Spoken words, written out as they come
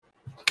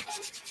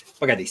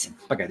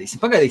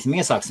Pagaidīsim,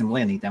 iesāksim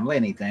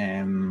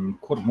lēnītēm,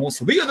 kur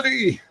mūsu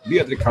biedri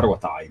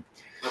karotāji.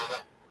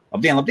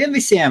 Labdien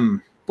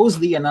visiem!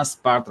 Pusdienas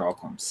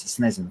pārtraukums. Es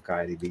nezinu, kā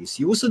arī bijis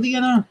jūsu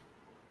dienā.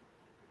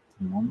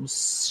 Mums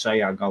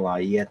šajā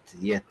galā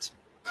iet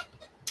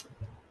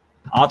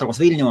ātros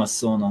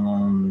viļņos un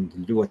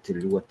ļoti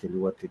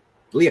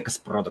liekas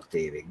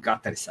produktīvi.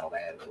 Gatavs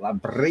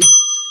labrīt,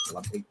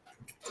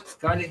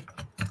 skaļi.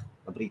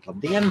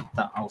 Labdien,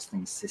 tā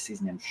austiņas es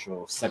izņemšu,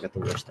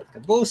 sagatavošu tad,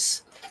 kad būs.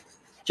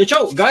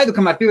 Čau, gaidu,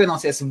 kamēr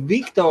pievienosies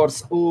Viktors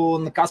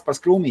un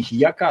Kaspars Krūmiņš,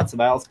 ja kāds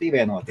vēlas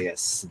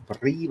pievienoties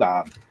brīvā.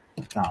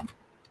 Tā.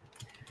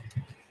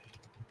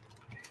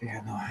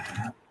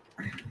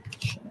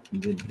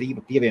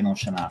 Brīva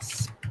pievienošanās.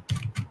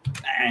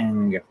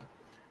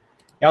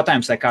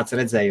 Jautājums, vai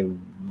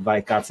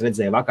kāds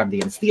redzēja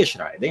vakardienas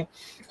tiešraidi.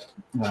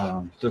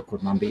 Tur, kur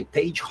man bija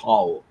Page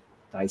Hall,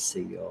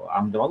 taisīju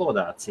angļu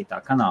valodā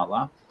citā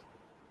kanālā.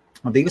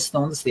 2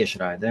 stundas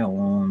tiešraide,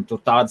 un tur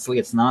tādas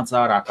lietas nāca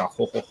ārā kā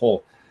ho.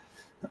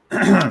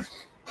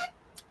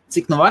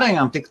 Cik nu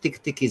varējām,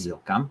 tik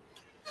izvilkām.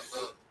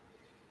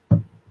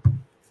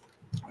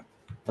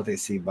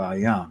 Patiesībā,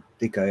 jā,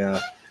 tikai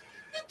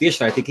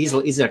tiešraide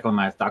tika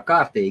izreklamēta tā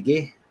kārtīgi,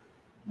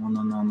 un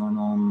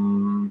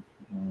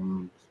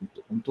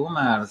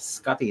tomēr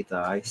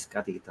skatītāji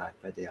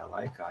pēdējā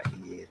laikā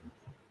ir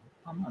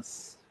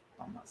pamaz.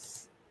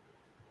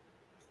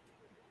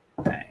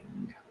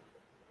 Bang.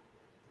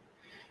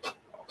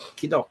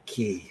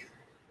 Okidoki.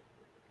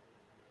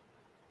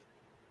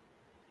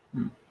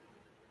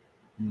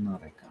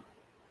 Rekā.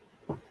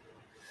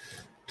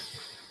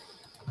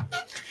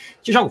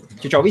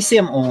 Čau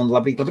visiem un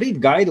labrīt.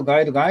 Gaidu.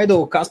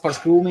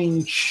 Kaspars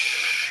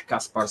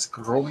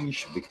Krūmiņš,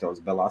 Viktors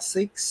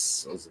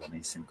Belasiks.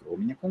 Uzzvanīsim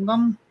Krūmiņa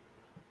kungam.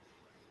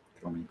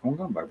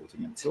 Varbūt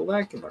viņam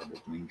cilvēki,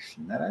 varbūt viņš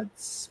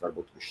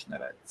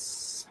neredz.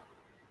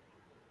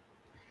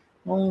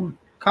 Un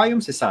kā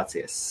jums ir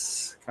sācies?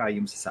 Kā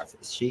jums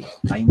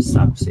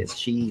sākusies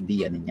šī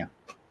dieniņa?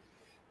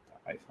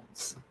 Tā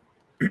iPhones.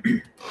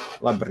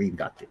 Labrīt,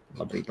 gati.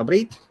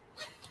 Labrīt.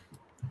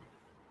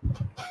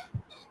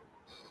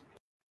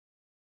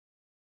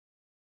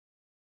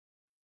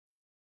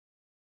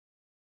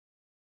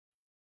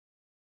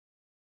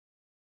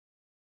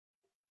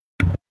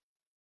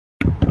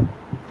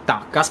 Tā,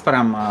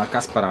 Kasparam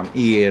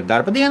ir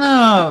darba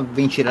dienā,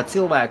 viņš ir ar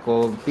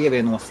cilvēku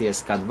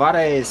pievienosies, kad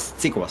varēs,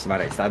 cikos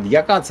varēs. Tad,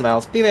 ja kāds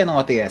vēlas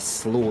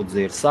pievienoties,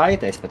 lūdzu ir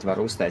saite, es pat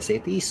varu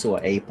uztaisīt īso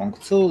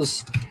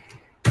e.uz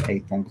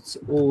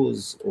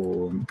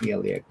un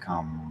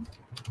ieliekam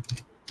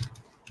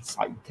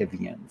saite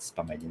 1.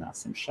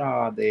 Pamēģināsim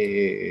šādi,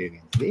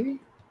 1, 2.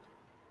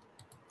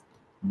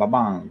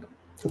 Babang.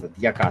 Tad,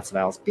 ja kāds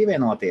vēlas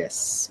pievienoties,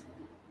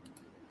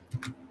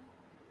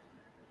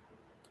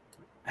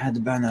 add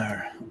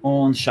banner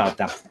un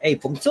šādā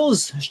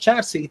e.uz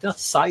šķērsvīta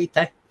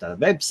saite, tad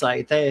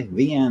websaite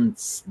 1,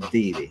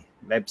 2.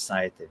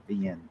 Websaite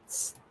 1,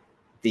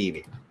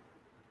 2.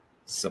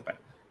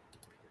 Super.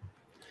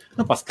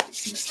 Nu,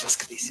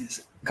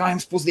 paskatīsimies. Kā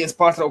jums pusdienas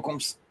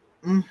pārtraukums?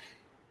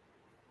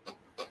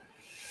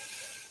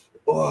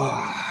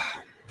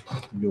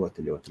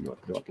 Ļoti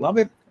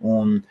labi.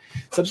 Un,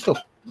 sapratu,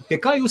 pie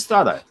kā jūs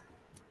strādājat?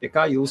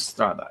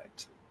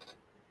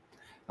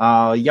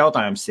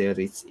 Jautājums ir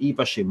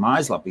īpaši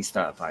mājaslapu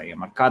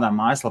izstrādātājiem, ar kādām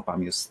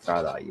mājaslapām jūs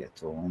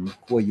strādājat un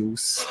ko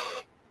jūs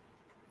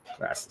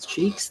esat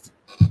čīkst.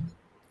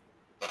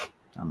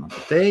 Tā man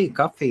teja,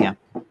 kafija.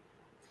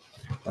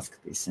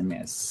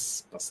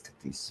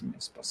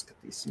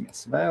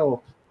 Paskatīsimies vēl.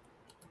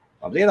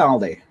 Labdien,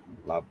 Aldi!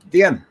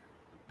 Labdien!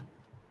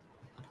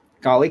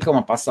 Kā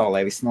likuma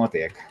pasaulē viss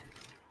notiek?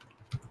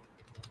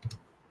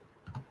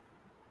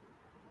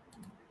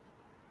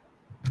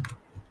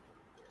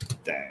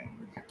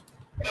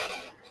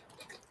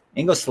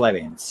 Ingos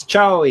Levins.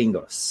 Čau,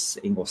 Ingos.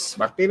 Ingos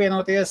var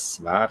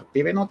pievienoties,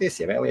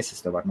 ja vēlies,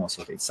 es tev varu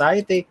nosūtīt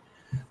saiti.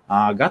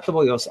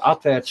 Gatavojos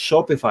atvērt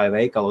Shopify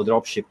veikalu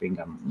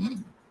dropshippingam.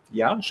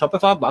 Jā,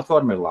 Shopify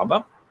platforma ir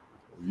laba.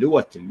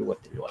 Ļoti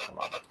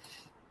laba.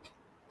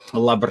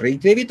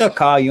 Labrīt, Ivita,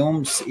 kā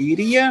jums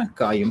īrija?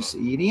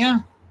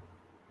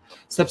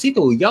 Starp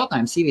citu,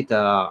 jautājums,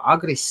 Ivita,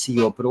 Agris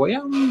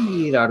joprojām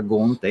ir ar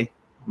Gunti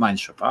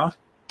Mainshopā?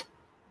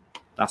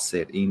 Tas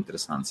ir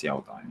interesants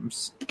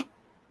jautājums.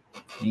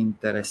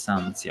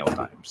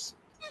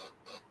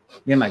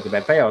 Vienmēr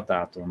gribēju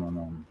pajautāt,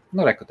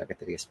 reku tagad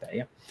ir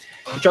iespēja.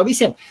 Čau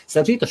visiem,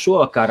 starp citu,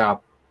 šovakarā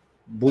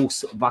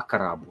būs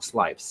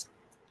lives.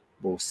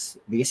 Būs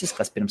viesis,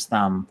 kurš pirms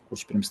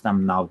tam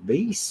nav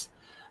bijis.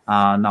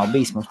 Nav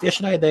bijis mums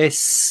tiešraidēs.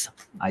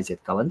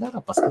 Aiziet kalendārā,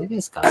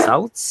 paskatīties, kā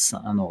sauc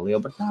no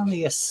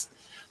Lielbritānijas.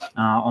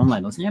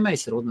 Online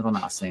uzņēmējs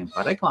runāsim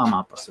par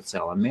reklāmām, par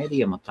sociālām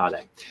mēdījiem un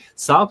tādēļ.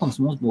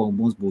 Sākums mums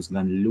būs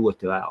gan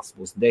ļoti vēls,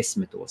 būs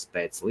 10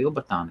 pēc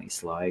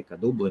Lielbritānijas laika,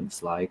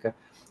 Dublinas laika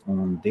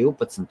un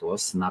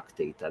 12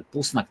 naktī, tad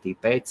pusnaktī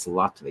pēc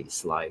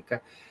Latvijas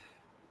laika.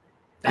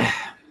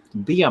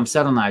 Bijām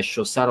sarunājuši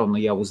šo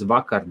sarunu jau uz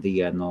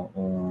vakardienu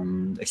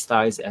un es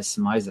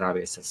esmu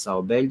aizrāvies ar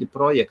savu beļģu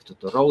projektu,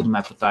 to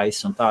roadmapu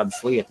taisu un tādas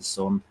lietas,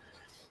 un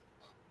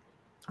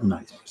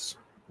aizmirsu.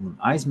 Un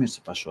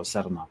aizmirsu par šo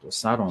sarunāto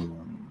sarunu,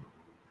 un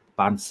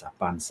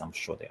pārnesam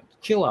šodien.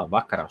 Čilā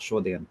vakarā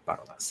šodien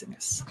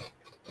parunāsimies.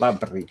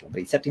 Labrīt.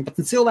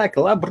 17 cilvēki,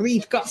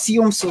 labrīt, kas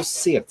jums uz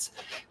sirds?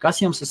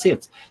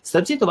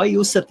 Starp citu, vai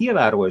jūs esat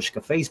ievērojuši,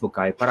 ka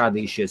Facebookā ir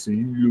parādījušies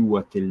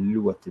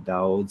ļoti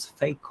daudz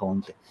fake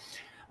konti?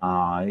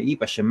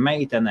 Īpaši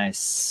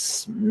meitenes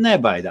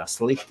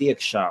nebaidās likt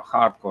iekšā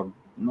hardcore,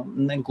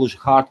 negluži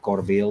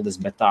hardcore bildes,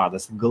 bet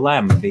tādas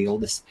glam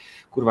bildes,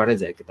 kur var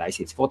redzēt, ka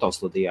taisīts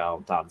fotostudijā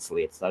un tādas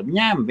lietas. Tāda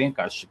ņem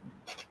vienkārši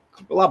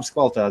labas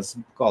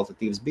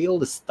kvalitatīvas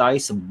bildes,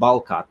 taisa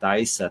balkā,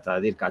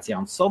 tāda ir kāds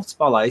jauns softs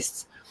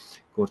palaists,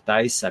 kur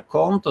taisa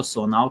kontus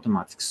un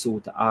automātiski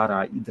sūta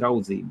ārā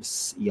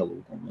draudzības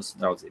ielūgumus.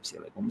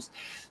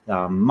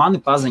 Mani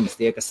paziņas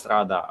tie, kas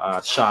strādā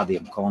ar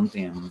šādiem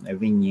kontiem,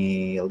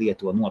 viņi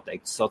lieto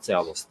noteiktus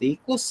sociālos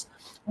tīklus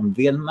un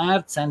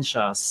vienmēr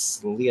cenšas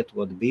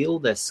lietot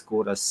bildes,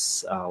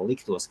 kuras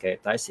liktos, ka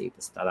ir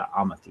taisītas tādā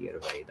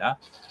amatieru veidā.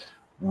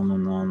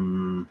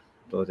 Un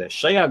toties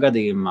šajā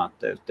gadījumā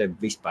te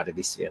vispār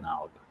ir viss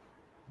vienalga.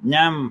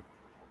 Ņem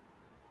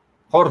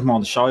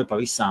hormonu šauj pa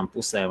visām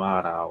pusēm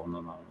ārā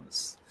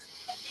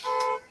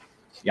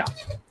jā,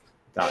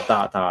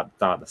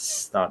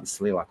 tādas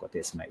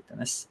lielākoties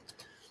meitenes.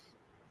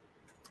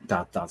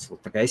 Tā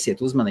kā esiet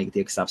uzmanīgi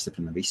tie, kas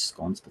apstiprina visus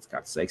kontus pēc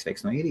kārtas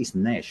veiks no īrijas.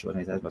 Nē,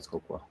 šoreiz aizbrauc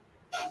kaut ko.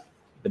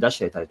 Bet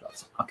dažreiz aizbrauc.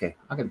 Ok,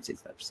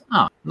 cits darbs.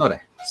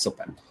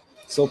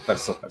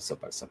 Super.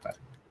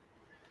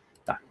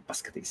 Tā,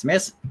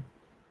 paskatīsimies.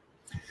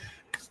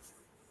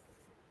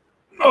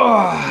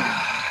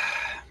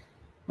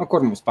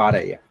 Kur mums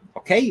pārējie?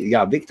 Ok,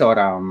 jā,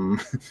 Viktoram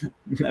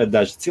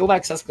daži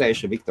cilvēki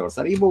saskrējuši, Viktors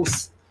arī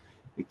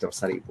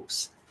būs.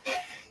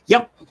 Jā,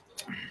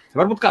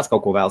 varbūt kāds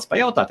kaut ko vēlas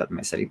pajautāt, tad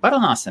mēs arī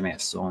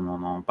parunāsimies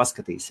un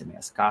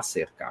paskatīsimies, kas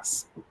ir kas.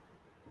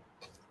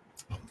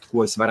 Ko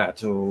es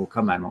varētu,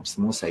 kamēr mums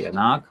mūsējie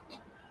nāk.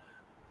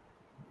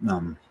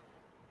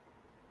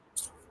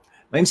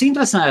 Vai jums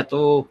interesētu,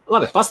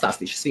 labi,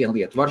 pastāstīšu vienu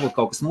lietu, varbūt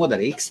kaut kas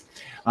noderīgs.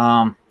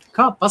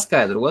 Kā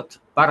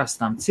paskaidrot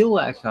parastam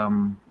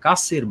cilvēkam,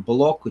 kas ir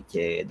bloku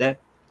ķēde?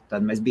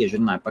 Tad mēs bieži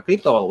runājam par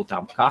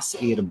kriptovalūtām, kas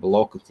ir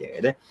bloku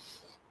ķēde.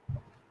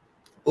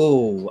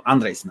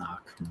 Andrejs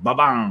nāk.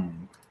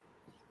 Babang!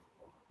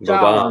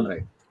 Čau,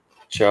 Andrej!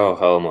 Čau,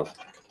 Helmut!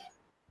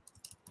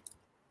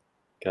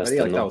 Kas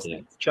te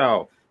notiek?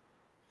 Čau!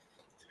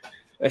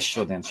 Es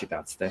šodien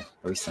šitāds te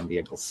pavisam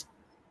viegls.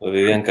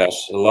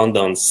 Vienkārši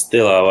Londonas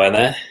stilā, vai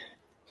ne?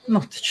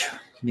 Taču,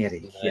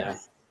 mierīgi, jā.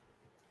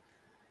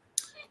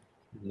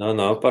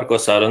 Par ko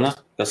saruna?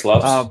 Kas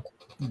labs?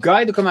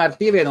 Gaidu, kamēr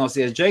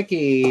pievienosies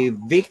Džeki,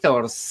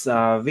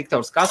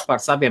 Viktors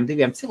Kaspars, abiem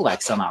diviem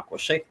cilvēki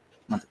sanākoši.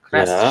 Man tā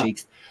krēsts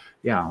šīkst.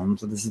 Jā, un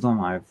tad es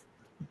domāju,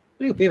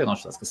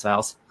 pievienošos, kas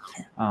vēlas.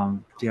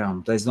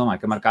 Tad es domāju,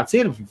 kamēr kāds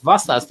ir,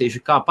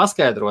 pastāstīšu, kā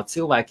paskaidrot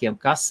cilvēkiem,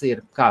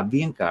 kā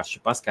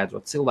vienkārši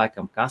paskaidrot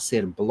cilvēkam, kas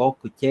ir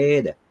bloku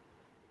ķēde.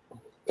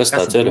 Kas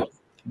tāds ir?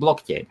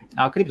 Bloku ķēde,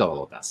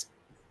 kriptovalūtās.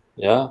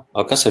 Jā,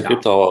 kas ir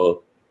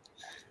kriptovalūta?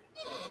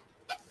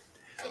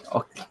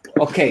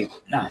 Ok,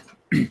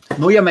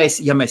 ja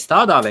mēs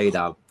tādā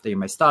veidā,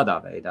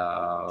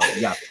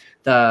 jā,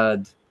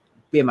 tad,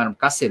 piemēram,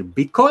 kas ir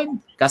Bitcoin?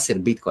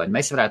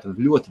 Mēs varētu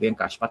ļoti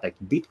vienkārši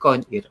pateikt,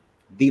 Bitcoin ir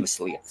divas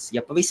lietas,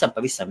 ja pavisam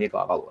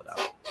vieglā valodā.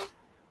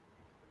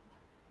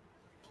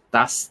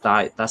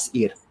 Tas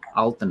ir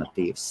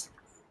alternatīvs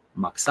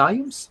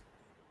maksājums,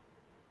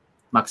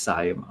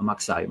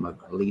 maksājuma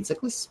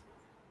līdzeklis,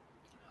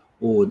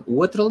 un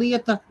otra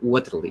lieta,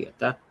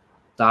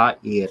 tā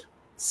ir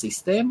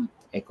sistēma,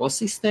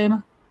 ekosistēma,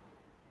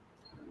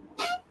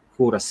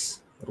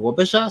 kuras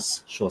robežās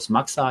šos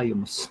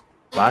maksājumus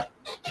var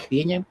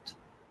pieņemt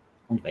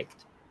un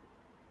veikt.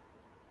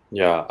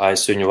 Jā,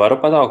 es viņu varu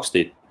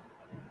pataustīt?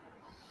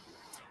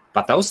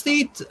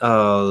 Pataustīt?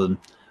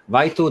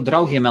 Vai tu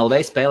draugiem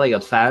LV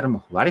spēlējot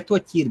fermu, vari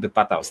to ķirbi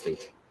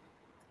pataustīt?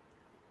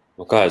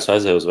 Kā es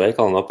aizēju uz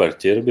veikalu,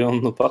 nopērku ķirbi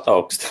un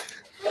pataukstu?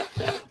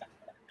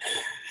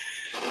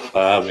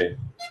 Labi.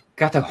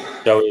 Kā tev?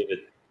 Čau,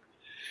 Ivit.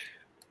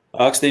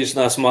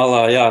 Akstīšanās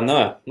malā, jā,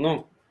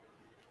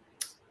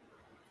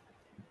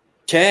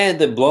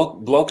 ķēde,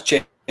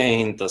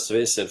 blockchain, tas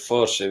viss ir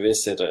forši,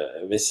 viss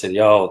ir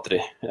jautri,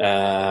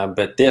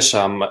 bet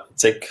tiešām,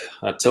 cik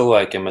ar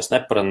cilvēkiem es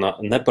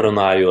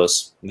neparunājos,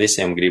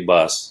 visiem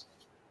gribās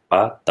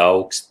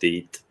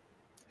pataustīt.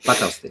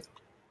 Pataustīt.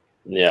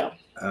 Jā.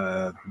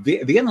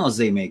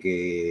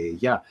 Viennozīmīgi,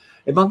 jā.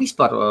 Man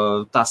vispār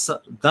tās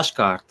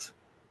dažkārt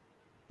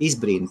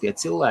izbrīna tie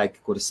cilvēki,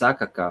 kuri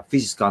saka, ka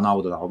fiziskā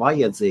nauda nav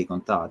vajadzīga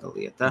un tāda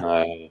lieta.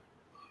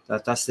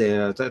 Tas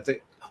ir,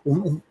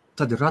 un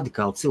tad ir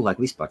radikāli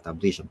cilvēki vispār tā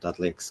brīžam tāda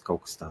liekas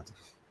kaut kas tāda.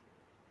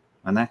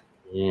 Vai ne?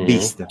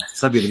 Bīstam.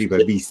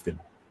 Sabiedrībai bīstam.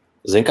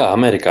 Zini, kā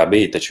Amerikā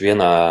bija taču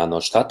vienā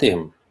no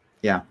štatiem?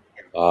 Jā.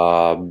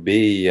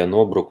 bija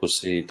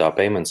nobrukusi tā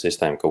payment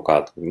sistēma kaut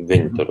kāda,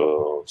 viņi tur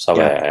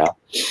savējā, jā.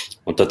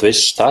 Un tad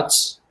viss štats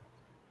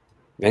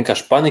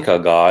vienkārši panikā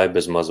gāja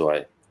bez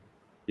mazvai.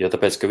 Jo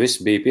tāpēc, ka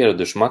visi bija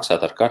pieraduši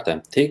maksāt ar kartēm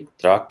tik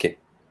traki,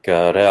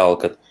 ka reāli,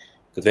 kad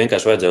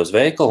vienkārši vajadzēja uz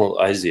veikalu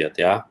aiziet,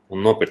 jā,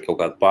 un nopirkt kaut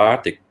kādu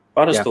pārtiku,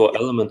 parasto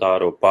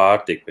elementāro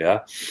pārtiku, jā.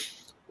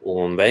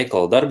 Un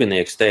veikala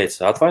darbinieks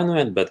teica,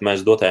 atvainojiet, bet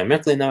mēs dotajā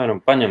mirklī nevaram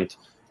paņemt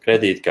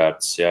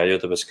kredītkartes, jā, jo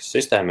tāpēc, ka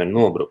sistēma ir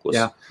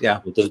nobrukusi. Jā.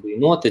 Un tas bija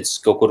noticis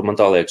kaut kur, man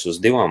tā liekas, uz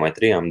 2 vai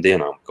 3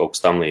 dienām, kaut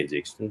kas tam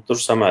līdzīgs. Un tur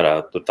samērā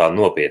tā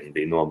nopietni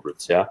bija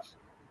nobrucis, jā.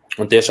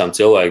 Un tiešām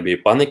cilvēki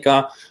bija panikā,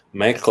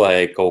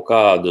 meklēja kaut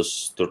kādus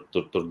tur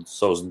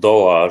savus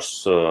dolārus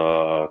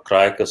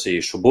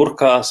kraikasīšu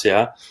burkās,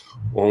 jā,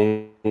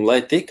 un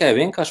lai tikai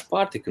vienkārši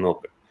pārtika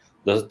nopirkt.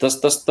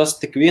 Tas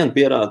tik vien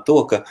pierāda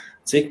to, ka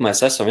cik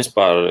mēs esam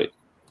vispār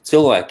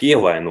cilvēki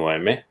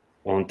ievainojami,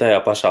 un tajā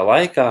pašā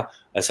laikā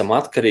esam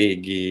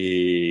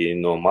atkarīgi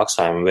no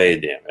maksājuma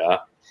veidiem, jā.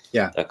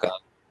 Jā. Tā kā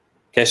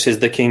cash is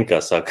the king,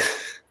 kā saka.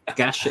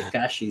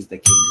 Cash is the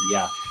king,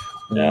 jā.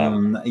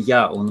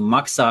 Un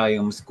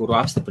maksājums, kuru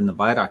apstiprina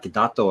vairāki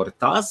datori,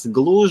 tas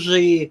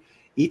gluži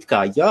it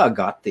kā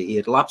Gati,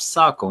 ir labs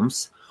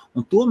sākums,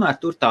 un tomēr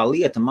tur tā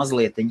lieta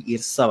mazliet ir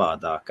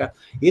savādāka.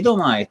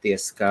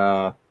 Iedomājieties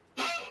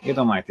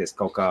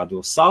kaut kādu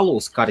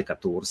salūs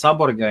karikatūru,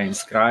 aborigēni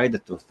skraida,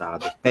 tur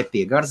tādu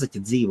Pepija Garzaķa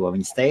dzīvo,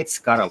 viņas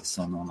teicis karalis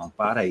un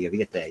pārējie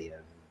vietējie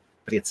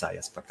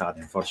priecājas par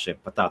tādu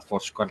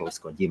foršu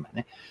karalisko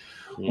ģimeni.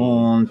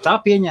 Un tā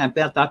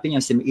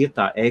pieņemsim ir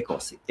tā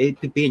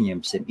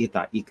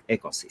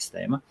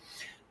ekosistēma.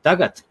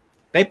 Tagad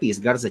Pepijas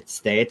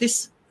Garzaķis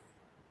tētis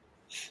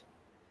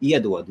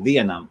iedod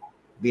vienam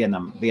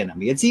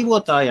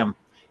iedzīvotājam,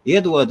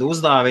 iedod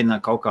uzdāvina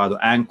kaut kādu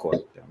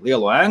ankuru.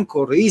 Lielo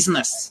ankuru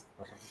iznes.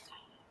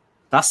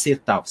 Tas ir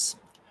tavs.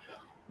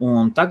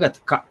 Un tagad,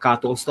 kā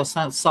to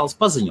salas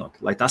paziņot,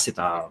 lai tas ir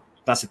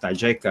tā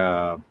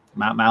Džeka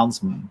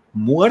melns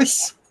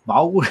moris,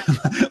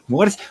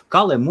 moris,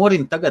 kā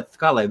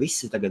lai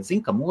visi tagad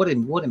zina, ka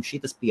morim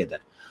šitas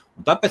pieder.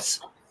 Un tāpēc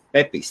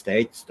Pepijs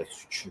teica,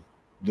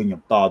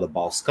 viņam tāda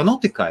balss, ka nu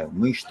tikai, un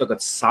viņš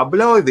tagad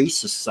sabļauj,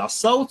 visus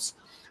sasauc,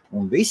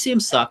 un visiem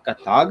saka,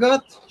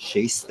 tagad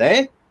šis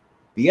te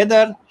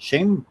pieder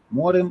šim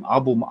morim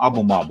abu.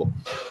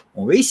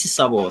 Un visi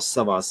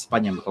savās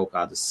paņem kaut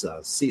kādus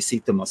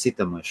sitamus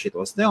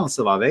šitos te un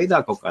savā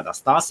veidā kaut kādās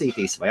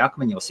tāsītīs vai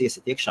akmeņos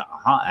iesit iekšā,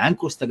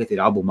 ankurs tagad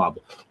ir abu.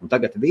 Un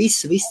tagad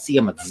viss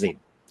ciemats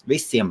zina.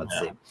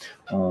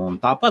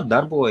 Un tāpat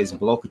darbojas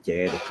bloku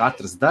ķēde.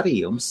 Katrs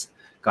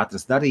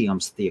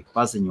darījums tiek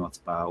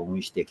paziņots un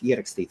viņš tiek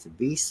ierakstīts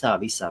visā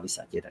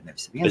ķēdē.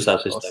 Nevis visā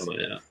sistēmā,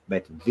 jā.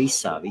 Bet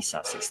visā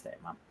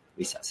sistēmā.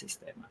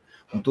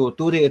 Un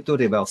tur ir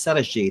vēl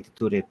sarežģīti,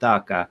 tur ir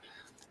tā, ka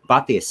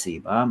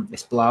patiesībā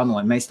es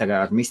plānoju, mēs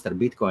tagad ar Mr.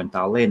 Bitcoin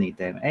tā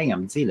lēnītēm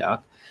ejam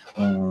dziļāk,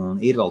 un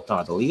ir vēl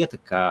tāda lieta,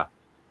 ka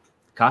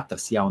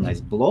katrs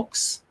jaunais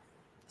bloks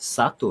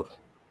satur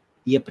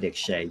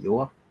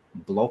iepriekšējo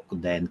bloku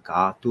DNK.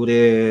 Tur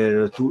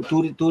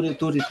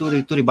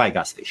ir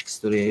baigās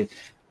fiškas, tur ir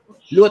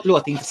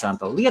ļoti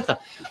interesanta lieta,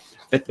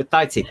 bet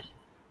tā ir cita.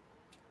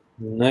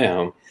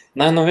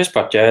 Nu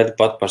vispār ķēde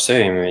pat par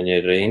sevi viņi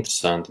ir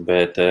interesanti,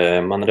 bet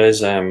man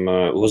reizēm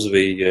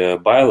uzvīja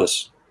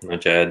bailes no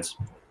ķēdes.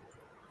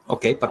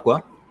 Ok, par ko?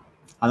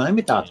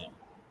 Anonimitāti?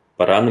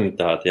 Par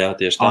anonimitāti, jā,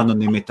 tieši tā.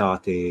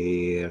 Anonimitāti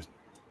ir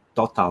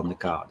totāli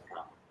nekāda.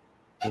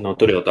 Nu,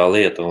 tur jau tā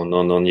lieta,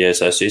 un ja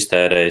es esmu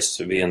iztērējis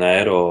 1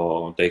 eiro,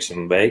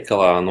 teiksim,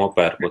 veikalā,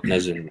 nopērkot,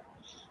 nezinu,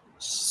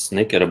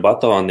 snikera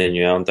batoniņu,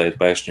 jā, un tagad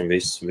pēkšņi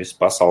viss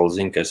pasauli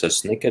zina, ka es esmu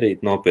snikerīt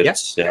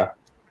nopircis, jā.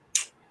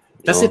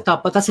 Tas ir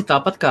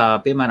tāpat, kā,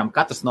 piemēram,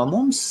 katrs no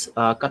mums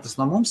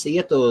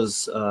iet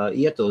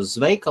uz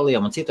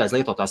veikaliem un citreiz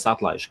lietotās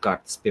atlaižu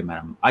kartes.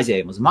 Piemēram,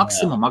 aizējam uz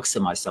Maksimu,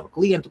 Maksimā ir sava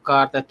klientu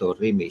karte, tur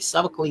Rimīs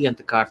sava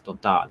klienta karte un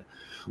tāda.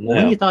 Un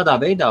viņi tādā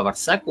veidā var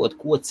sekot,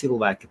 ko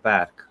cilvēki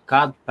pērk,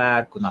 kad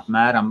pērk un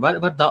apmēram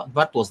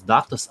var tos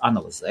datus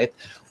analizēt.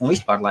 Un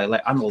vispār, lai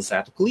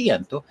analizētu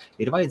klientu,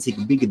 ir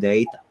vajadzīgi big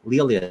data,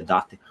 lielie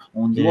dati.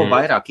 Un jo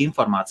vairāk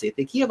informācija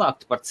tiek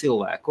ievākta par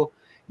cilvēku,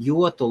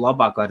 jo tu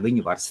labāk ar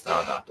viņu var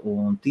strādāt.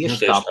 Un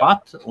tieši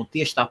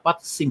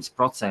tāpat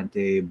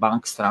 100%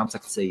 bankas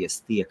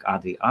transakcijas tiek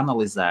arī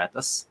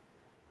analizētas,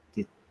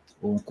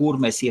 un kur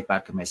mēs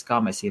iepērkamies,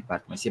 kā mēs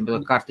iepērkamies.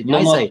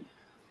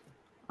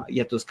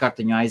 Ja tu uz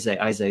kartiņu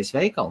aizēji uz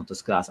veikalu, un tu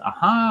skatās,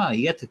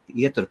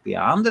 iet tur pie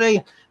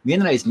Andreja,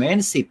 vienreiz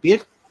mēnesī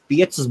pirkt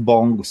 5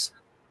 bongus.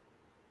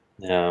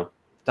 Jā.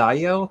 Tā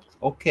jau,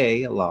 ok,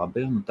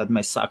 labi, un tad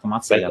mēs sākam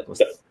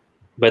atsējātos.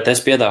 Bet es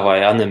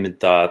piedāvāju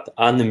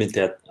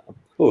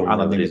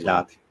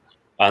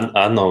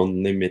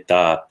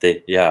anonimitāti,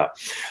 jā.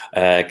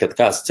 Kad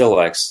kāds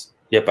cilvēks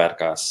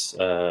iepērkās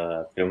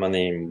pie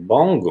manīm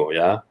bongu,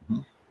 jā,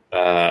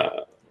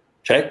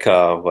 čekā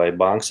vai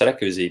bankas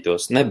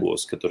rekvizītos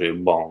nebūs, ka tur ir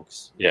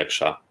bongs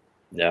iekšā,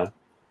 jā.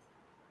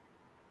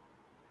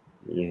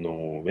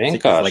 Nu,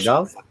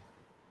 vienkārši.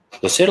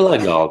 Tas ir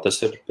legāli,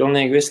 tas ir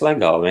pilnīgi viss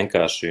legāli.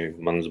 Vienkārši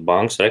manas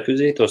bankas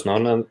rekvizītos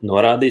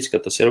norādīts,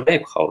 ka tas ir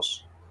vape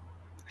house.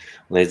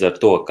 Līdz ar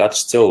to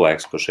katrs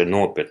cilvēks, kurš ir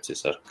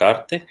nopircis ar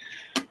karti,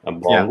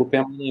 bongu pie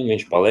maniem,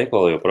 viņš paliek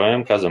vēl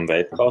joprojām kā zem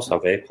vape house.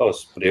 Vape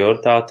house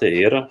prioritāte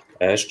ir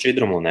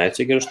ēšķidrumu un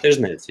e-cigarešu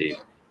tirzniecība.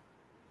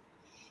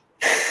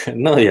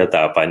 Nu, ja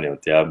tā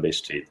paņemt, jā,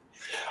 bišķīt.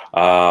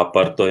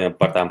 Par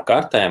tām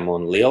kartēm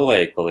un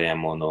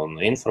lielveikaliem un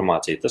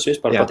informāciju, tas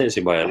vispār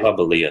patiesībā ir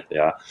laba lieta,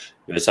 jā.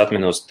 Jo es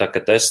atminos,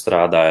 kad es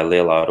strādāju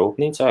lielā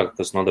rūpnīcā,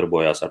 kas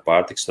nodarbojās ar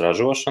pārtikas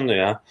ražošanu,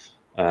 jā,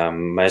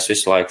 mēs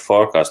visu laiku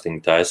forecasting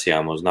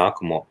taisījām uz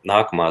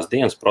nākamās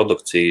dienas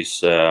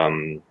produkcijas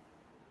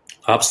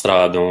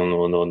apstrādi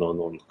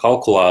un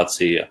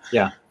kalkulācija,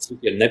 cik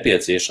ir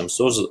nepieciešams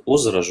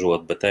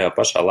uzražot, bet tajā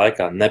pašā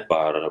laikā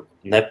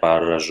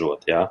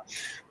nepārražot, jā.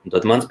 Un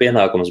tad mans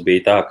pienākums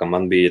bija tā, ka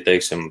man bija,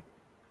 teiksim,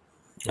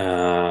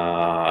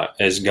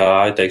 es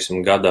gāju, teiksim,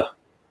 gada,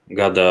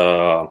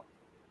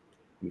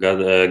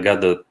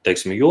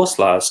 teiksim,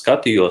 joslā,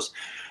 skatījos,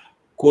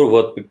 kur,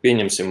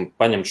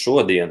 paņem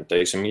šodien,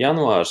 teiksim,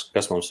 janvārs,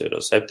 kas mums ir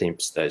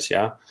 17.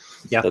 Jā.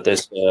 Tad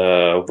es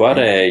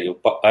varēju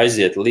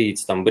aiziet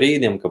līdz tam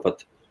brīdim, ka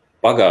pat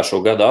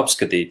pagājušo gadu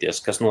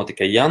apskatīties, kas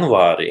notika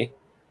janvārī,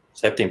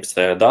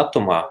 17.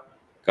 datumā,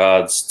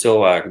 kādas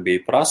cilvēki bija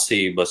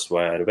prasības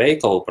vai ar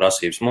veikalu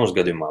prasības, mūsu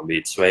gadījumā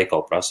bija tas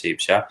veikalu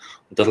prasības, jā.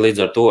 Un tad līdz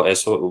ar to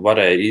es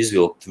varēju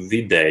izvilkt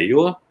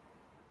vidējo,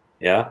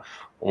 jā,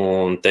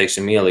 un,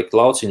 teiksim, ielikt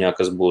lauciņā,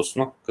 kas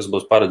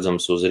būs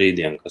paredzams uz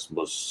rītdienu, kas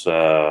būs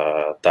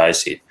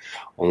taisīt.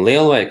 Un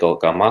lielveikali,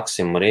 kā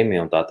Maxima,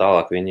 Rimi un tā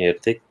tālāk, viņi ir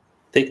tik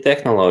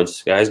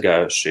tehnoloģiski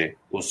aizgājuši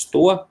uz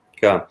to,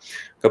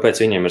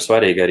 kāpēc viņiem ir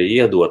svarīgi arī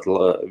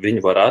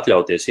viņi var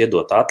atļauties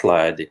iedot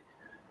atlaidi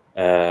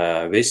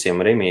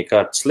visiem Rimi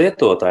kartes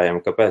lietotājiem.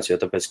 Kāpēc? Jo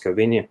tāpēc, ka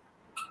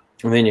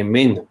viņi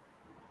min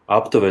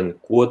aptuveni,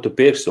 ko tu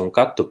pirksi un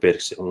kad tu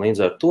pirksi. Un līdz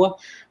ar to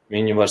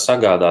viņi var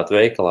sagādāt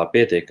veikalā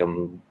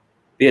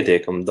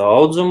pietiekam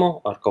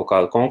daudzumu ar kaut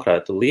kādu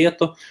konkrētu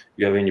lietu,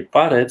 jo viņi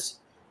paredz,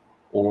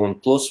 un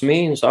plus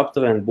mīnus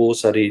aptuveni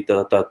būs arī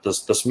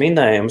tas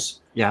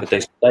minējums, ka,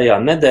 teiksim, tajā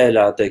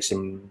nedēļā,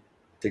 teiksim,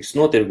 tiks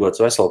notirgots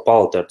veselu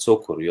paleti ar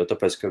cukuru, jo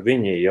tāpēc, ka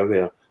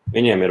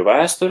viņiem ir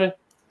vēsture.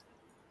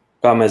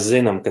 Kā mēs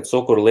zinām, ka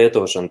cukuru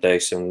lietošana,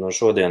 teiksim,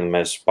 šodien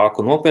mēs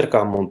paku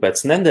nopirkām un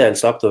pēc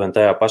nedēļas aptuveni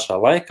tajā pašā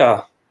laikā,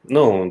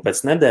 un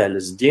pēc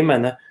nedēļas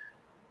ģimene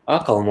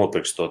atkal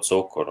nopirks to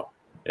cukuru,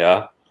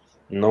 jā.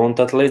 Un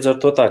tad līdz ar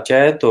to tā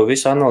ķēde, to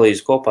visu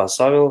analīzi kopā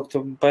savilkt,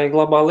 baigi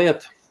labā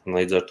lieta.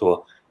 Līdz ar to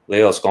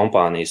lielas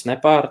kompānijas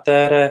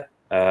nepārtērē,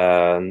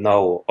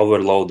 nav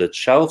overloaded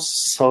shelves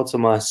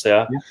saucamās,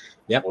 jā.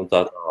 Un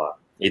tā tālāk.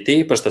 It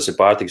īpaši tas ir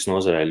pārtikas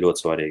nozarē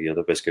ļoti svarīgi, jo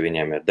tāpēc, ka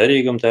viņiem ir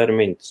derīguma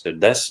termiņi, tas ir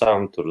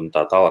desām, tur un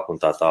tā tālāk,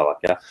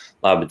 jā.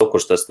 Labi,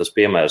 kurš tas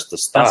piemērs,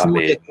 tas tā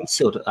bija. Tas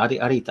visur,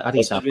 arī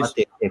tāpat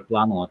tiek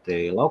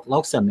plānoti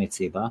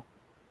lauksaimniecībā.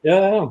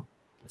 Jā.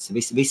 Tas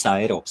visā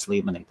Eiropas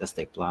līmenī tas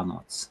tiek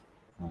plānots.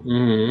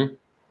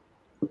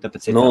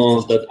 Tāpēc ir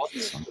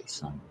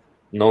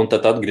un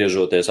tad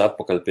atgriežoties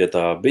atpakaļ pie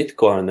tā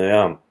bitcoina,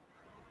 jā,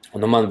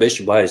 man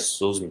bišķi baisas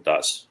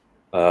uzmetās,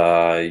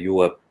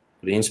 jo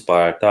principā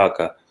ir tā,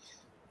 ka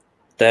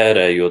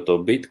tērējot to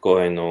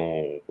bitcoinu,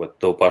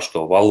 to pašu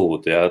to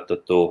valūtu, jā,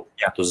 tad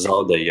tu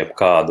zaudēji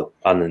jebkādu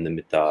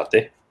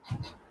anonimitāti.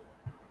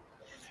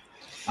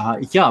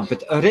 Jā,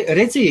 bet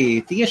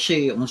redzi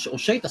tieši, un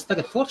šeit tas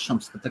tagad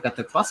foršams, ka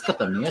tagad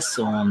paskatāmies,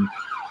 un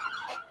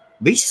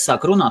visi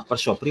sāk runāt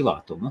par šo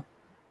privātumu.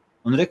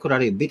 Un kur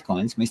arī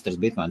bitcoins, Mr.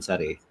 Bitcoins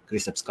arī,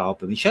 Kristaps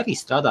Kaupe, viņš arī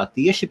strādā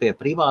tieši pie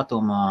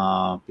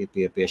privātuma,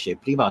 pie šie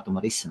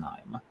privātuma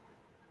risinājuma.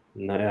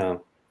 Jā.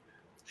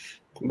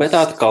 Bet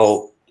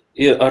atkal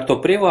ar to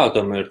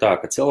privātumu ir tā,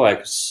 ka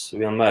cilvēks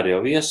vienmēr jau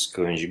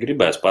ka viņš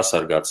gribēs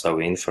pasargāt savu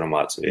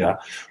informāciju. Jā.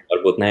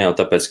 Varbūt ne jau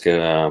tāpēc, ka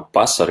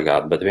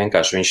pasargāt, bet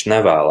vienkārši viņš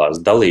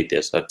nevēlās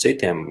dalīties ar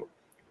citiem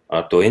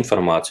ar to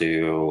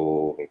informāciju,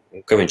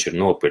 ka viņš ir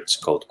nopircis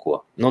kaut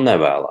ko.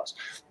 Nevēlās.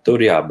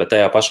 Tur jā, bet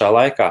tajā pašā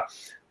laikā,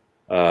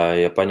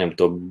 ja paņem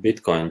to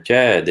bitcoin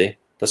ķēdi,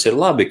 tas ir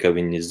labi, ka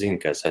viņi zina,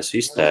 ka es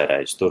esmu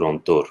iztērējis tur un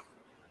tur.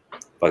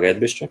 Pagaid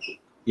bišķi?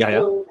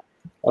 Jā.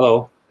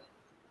 Hello.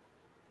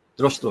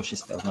 Droši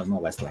izspēl,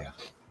 novēst lejā.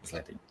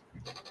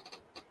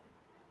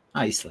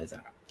 Izslēdz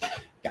ārā.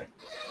 Jā.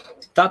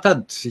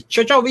 Tātad,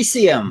 čau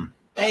visiem!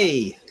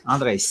 Ei,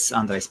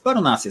 Andrejs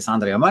parunāsies,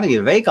 Andrejam arī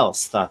ir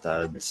veikals,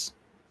 tātad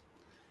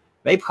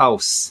Vape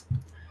House.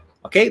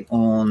 Ok,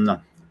 un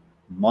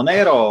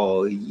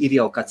Monero ir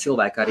jau kā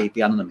cilvēki arī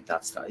pie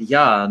anonimitātes.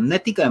 Jā, ne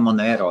tikai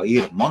Monero,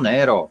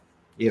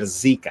 ir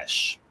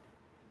Zcash.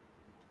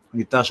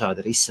 Ir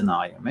dažādi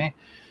risinājumi.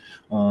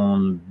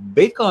 Un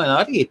Bitcoin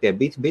arī pie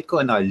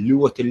Bitcoinā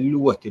ļoti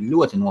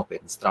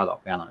nopietni strādā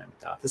pie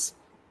anonimitātes.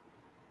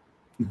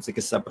 Cik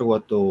es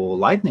saprotu,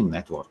 Lightning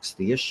Networks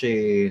tieši,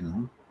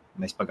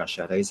 mēs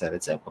pagājušajā reizē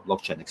redzējām, ka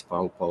blockchain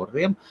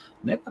explorer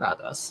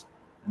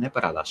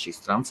neparādās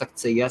šīs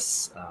transakcijas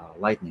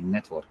Lightning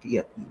Network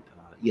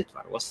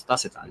ietvaros.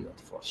 Tas ir tā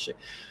ļoti forši.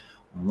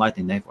 Un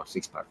Lightning Networks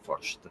vispār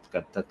forši. Tad,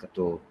 kad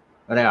tu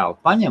reāli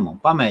paņem un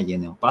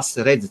pamēģini un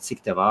redzi, cik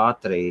tev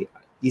ātri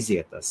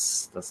iziet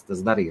tas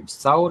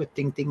darījums cauri,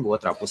 ting,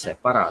 otrā pusē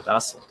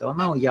parādās, un tev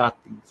nav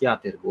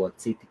jātirgo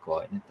citi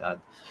koini.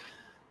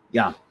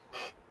 Jā.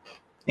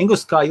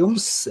 Ingus, kā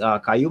jums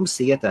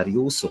iet ar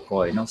jūsu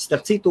koinu?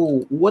 Starp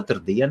citu,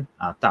 otrdien,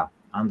 tā,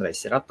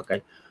 Andrejs ir atpakaļ,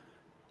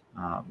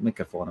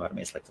 mikrofonu varam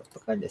ieslēgt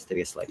atpakaļ, es tev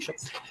ieslēgšu.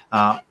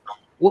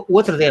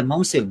 Otrdien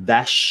mums ir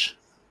dash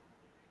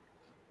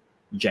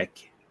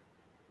džeki.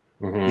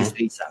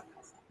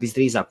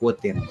 Visdrīzāk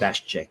otrdien ir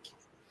dash džeki.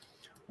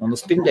 Un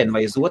uz pirmdienu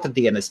vai uz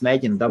otrdienu es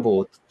mēģinu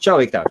dabūt. Čau,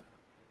 Viktor!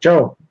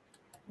 Čau!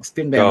 Uz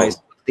pirmdienu vai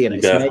uz otrdienu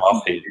es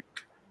mēģinu.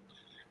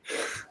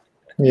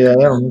 Jā,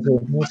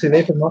 mums ir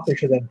informācija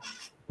šodien.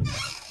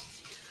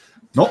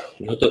 Nu,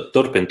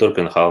 turpin,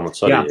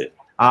 Halmuts.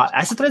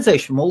 Esat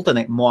redzējuši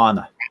multeni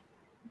Moana?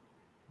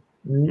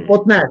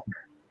 Ot, nē.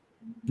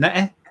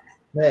 Nē?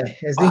 Nē,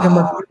 es zinu, ka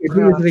man ir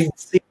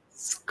bijusi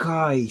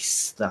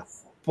skaista,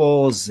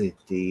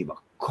 pozitīva,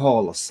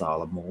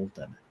 kolosāla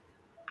multene.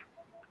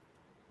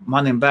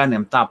 Maniem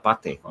bērniem tā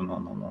patīk, un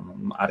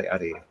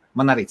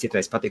man arī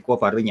citreiz patīk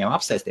kopā ar viņiem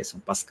apsēsties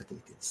un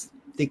paskatīties.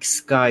 Tik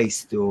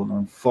skaisti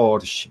un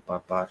forši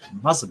par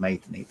mazu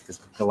meitenīti, kas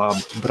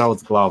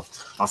brauc glābt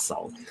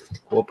pasauli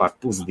kopā ar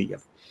Pusdienu.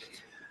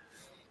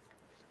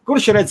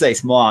 Kurš ir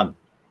redzējis Moanu?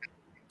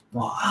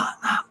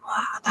 Moana.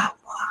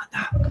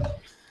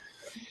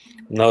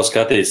 Nav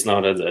skatīts, nav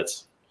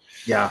redzēts.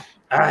 Jā.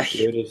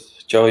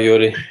 Čau,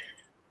 Juri.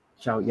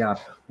 Čau, jā.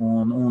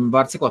 Un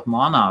var cikot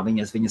Moanā,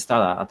 viņas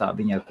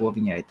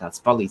viņai tāds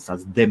palīdz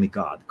tāds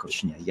demigādi, kurš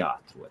viņai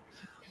jāatrod.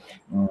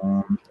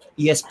 Un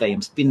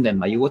iespējams pirmdien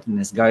vai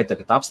otrdien es gaidu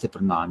tagad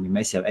apstiprinājumu, ja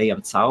mēs jau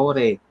ejam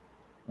cauri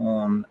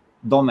un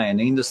domēnu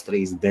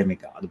industrijas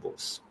demigādi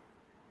būs.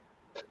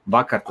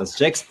 Vakar tas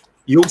džeks,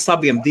 jums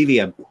abiem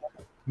diviem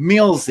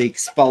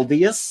milzīgs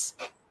paldies.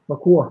 Par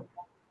ko?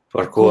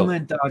 Par ko?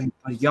 Komentāriem,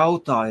 par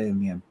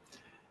jautājumiem.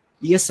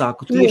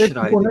 Iesāku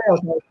tiešraidi.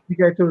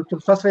 Tikai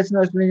tur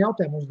sasveicinājums viņa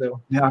jautājumu uzdevu.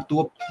 Jā, ar to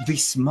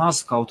vismaz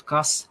kaut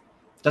kas.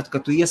 Tad,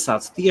 kad tu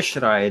iesāc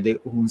tiešraidi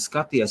un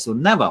skaties un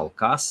nevēl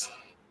kas,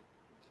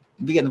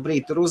 vienu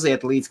brīdi tur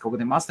uziet līdz kaut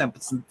kādiem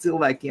 18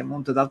 cilvēkiem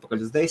un tad atpakaļ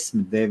uz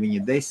 10,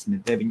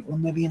 9, un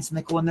neviens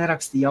neko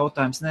neraksta,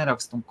 jautājums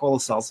neraksta un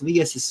kolosāls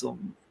viesis.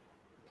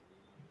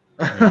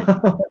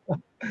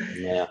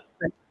 Jā.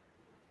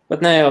 Bet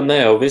ne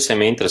jau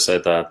visiem interesē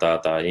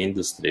tā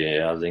industrija,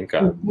 jā, zin kā.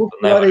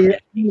 Arī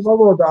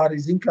valodā arī,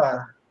 zin kā,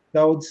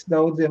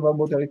 daudziem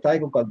varbūt arī tā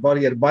ir kaut kāda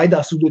barjera,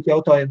 baidās uzdot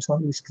jautājumus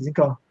angliski, zin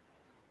kā.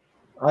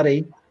 Arī,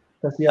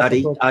 tas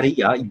jāsaprot. Arī,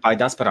 jā,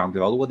 baidās par angļu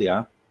valodu, jā.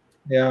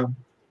 Jā,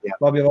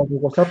 labi, vēl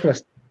kaut ko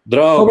saprast.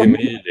 Draugi,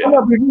 mīļie.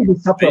 Labi,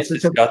 saprast,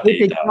 es jau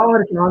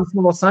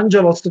no Los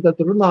Angeles, tu tad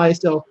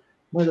runājies jau,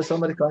 mazas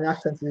amerikāņu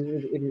akcents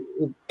ir.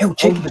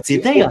 Čeki, bet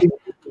dzirdējāt?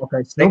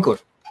 Nekur?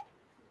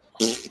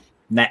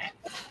 Nē.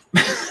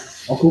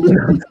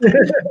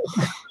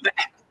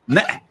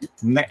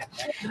 Nē.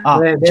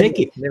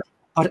 Čeki,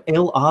 par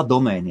LA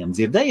domēniem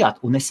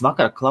dzirdējāt? Un es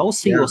vakar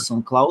klausījos,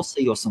 un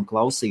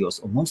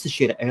mums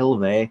taču ir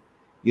LV.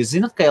 Jūs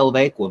zināt, ka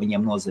LV, ko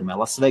viņiem nozīmē?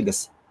 Las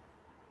Vegas.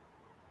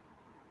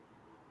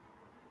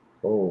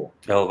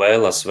 LV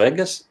Las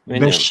Vegas?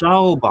 Bez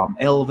šaubām,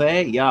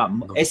 LV, jā.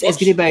 Es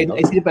gribēju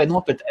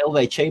nopirkt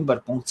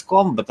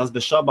lvchamber.com, bet tas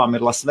bez šaubām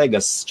ir Las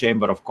Vegas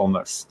Chamber of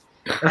Commerce.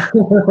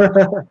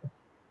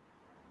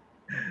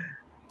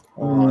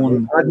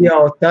 Tad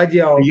jau.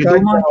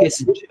 Iedomājieties,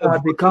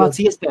 kāds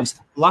iespējams,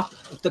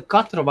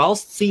 katra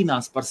valsts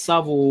cīnās par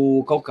savu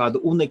kaut kādu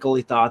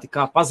unikalitāti,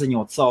 kā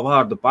paziņot savu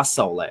vārdu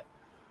pasaulē.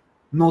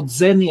 Nu,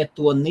 dzeniet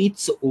to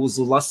Nicu uz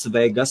Las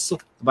Vegasu,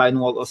 vai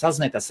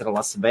sazināties ar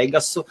Las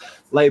Vegasu,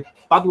 lai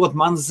padod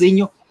man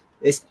ziņu,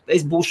 es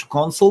būšu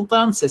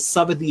konsultants, es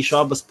savedīšu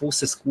abas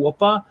puses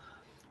kopā,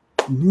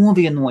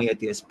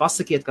 novienojieties,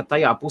 pasakiet, ka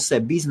tajā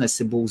pusē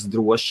biznesi būs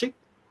droši,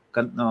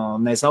 ka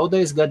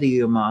nezaudēs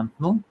gadījumā,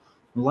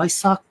 lai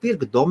sāk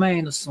pirkt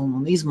domēnus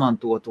un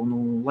izmantot,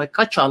 un lai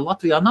kačā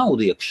Latvijā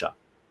naudu iekšā.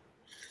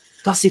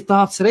 Tas ir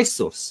tāds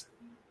resurs.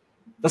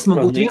 Tas man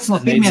būtu viens no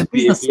pirmiem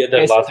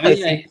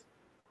biznesiem.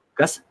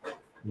 Kas?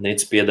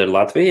 Nic pieder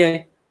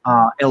Latvijai?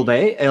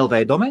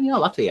 LV domēni, jā,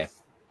 Latvijai.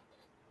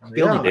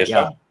 Pilnīgi,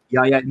 jā.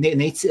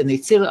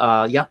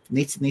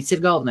 Nic ir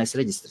galvenais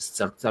reģistrs,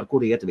 ar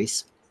kuru iet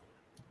viss.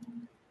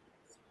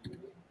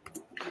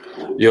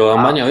 Jo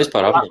man jau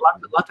vispār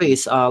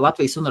Latvijas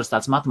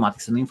Universitātes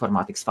matemātikas un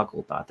informātikas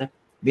fakultāte.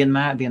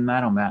 Vienmēr.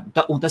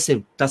 Un tas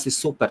ir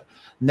super.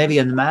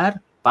 Nevienmēr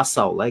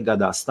pasaulē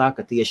gadās tā, ka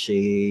tieši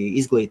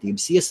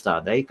izglītības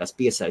iestādei, kas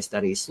piesaista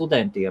arī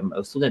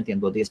studentiem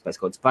dod iespējas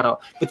kaut kāds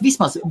paraugs, bet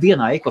vismaz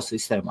vienā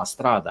ekosistēmā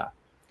strādā.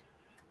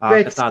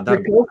 Bet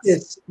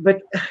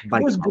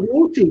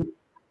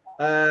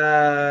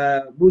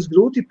būs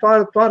grūti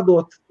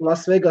pārdot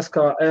Las Vegas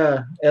kā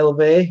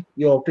LV,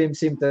 jo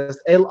pirmsim tas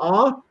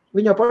LA,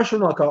 viņa paša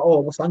runā kā,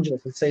 Los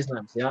Angeles ir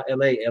seizinājums, jā,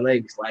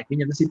 LA visu laiku,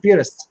 viņa tas ir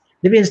pierasts.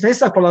 Neviens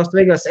nesāk par Las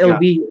Vegas,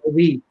 LV.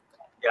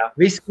 Jā.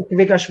 Viss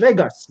vienkārši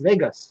Vegas,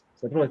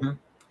 saprot?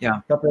 Jā.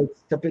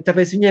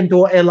 Tāpēc viņiem to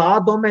LA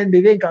domēnu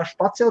bija vienkārši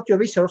pacelt, jo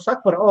visi jau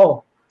saka par,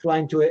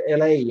 flying to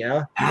LA, jā.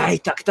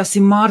 Tas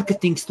ir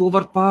mārketings, to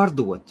var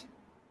pārdot.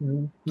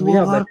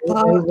 Jā, bet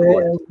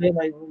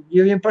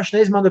jo viņiem paši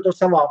neizmanto to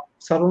savā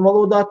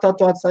sarunvalodā,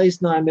 tādu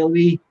saīsinājumu LV,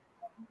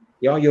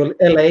 jo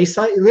LA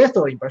lieto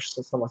viņi paši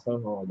savā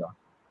sarunvalodā.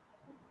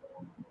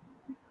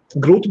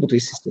 Grūti būtu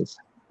izsisties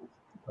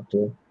ar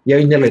to. Ja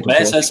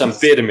mēs esam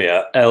pirmie.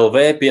 LV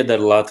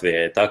pieder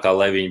Latvijai, tā kā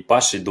lai viņi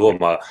paši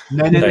domā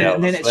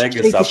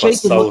Vegasā par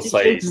savu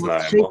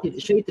saīsinājumu.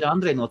 Šeit ir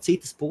Andrej no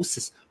citas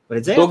puses.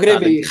 To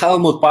gribi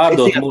Helmut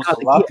pārdot mūsu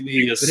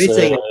Latvijas...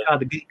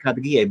 Redzējāt, kāda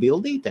Gijai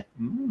bildīte?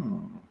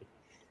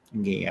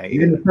 Gijai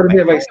ir...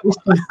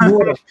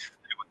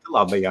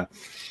 Labi, jā.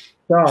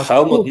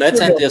 Helmut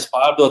necenties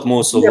pārdot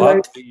mūsu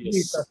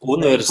Latvijas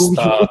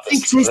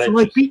universitātes.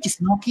 Lai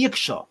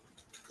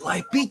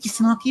piķis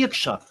nāk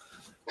iekšā.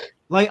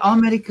 Lai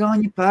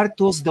amerikāņi pērk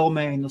tos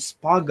domēnus,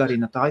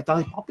 pagarina, tā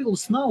ir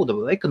papildus nauda,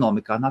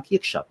 ekonomikā nāk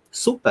iekšā.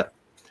 Super.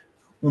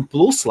 Un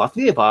plus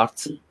Latvijai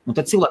vārds. Un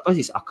tad cilvēki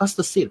pazīst, kas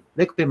tas ir?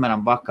 Reku,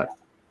 piemēram, vakar.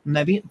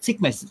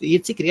 Cik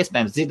ir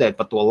iespējams dzirdēt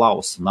par to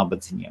lausu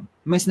nabadziņiem?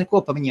 Mēs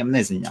neko par viņiem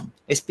neziņam.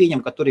 Es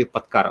pieņemu, ka tur ir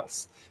pat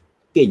karalis.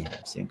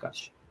 Pieņemams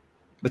vienkārši.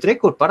 Bet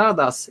rekur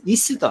parādās,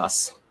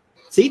 izsitās,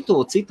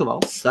 citu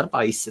valsts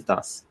starpā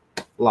izsitās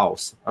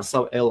lausu ar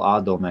savu LA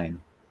domēnu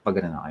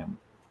pagarinājumu.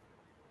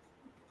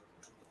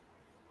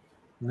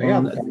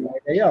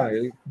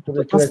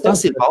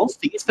 Tas ir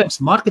valsts, iespējams,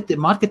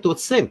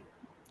 marketot sevi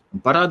un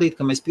parādīt,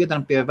 ka mēs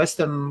piedaram pie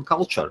Western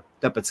culture.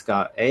 Tāpēc,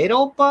 kā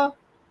Eiropā,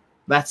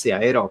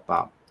 vecajā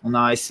Eiropā un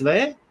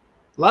ASV,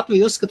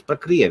 Latviju uzskata par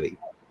Krieviju.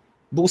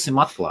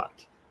 Būsim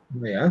atklāti.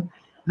 Jā.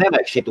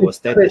 Nevajag šitos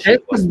te.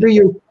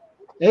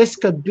 Es,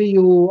 kad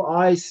biju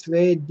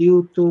ASV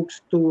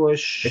 2000...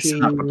 Es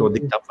sanāk par to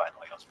dikti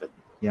apvainojos, bet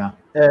jā.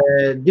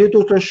 2.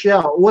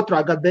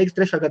 gada beigas,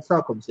 3. gada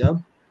sākums, jā?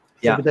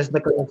 Jā. Bet es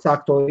nekad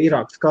sāku to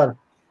Irākas karu.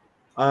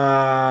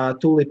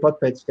 Tūlīt pat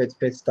pēc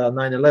tā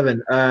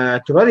 9/11.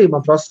 Tur arī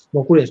man prasa,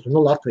 no kurienes tu, no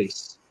Latvijas.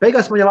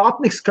 Beigās man jau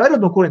apniks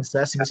skaidrot, no kurienes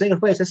esmu. Es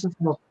vienkārši esmu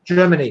no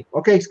Germany.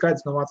 Ok,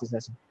 skaidrs, no Vācijas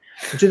esmu.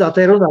 Un šitā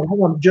te runā,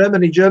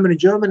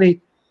 Germany.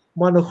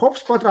 Man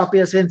hops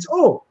patrāpies viens,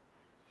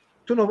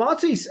 tu no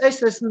Vācijas,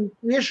 es esmu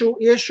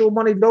iešu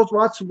manī daudz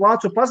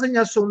vācu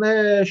paziņas un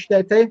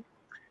šitai te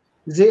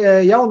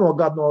jauno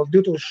gadu no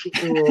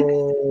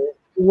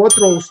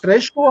 2002 uz 3.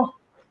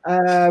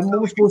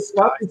 Mums būs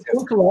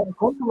Latvijas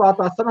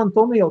konsulātā San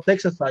Antonio,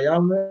 Teksasā, jā.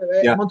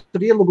 Man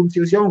tur ielūgums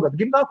uz jaungadu.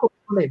 Grib nāko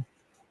manīm?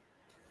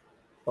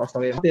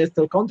 Pastāvies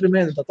tur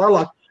kontrimēni tā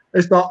tālāk.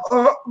 Es tā,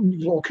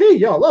 ok,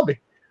 jā, labi.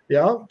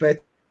 Jā, bet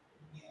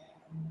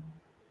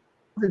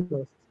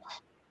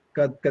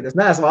kad es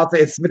neesmu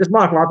vācietis, bet es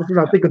māku vācietis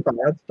runāt tik un tā,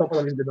 jā.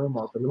 Tāpēc viss bija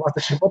normāli. Tad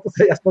vāciešiem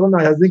patusējās,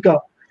 parunājās, zin kā.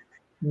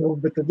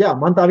 Bet tad, jā,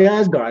 man tā bija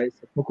aizgājis.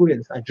 No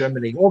kurienes?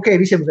 Germany. Ok,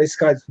 visiem uzreiz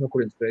skaidrs, no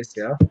kurienes tu esi,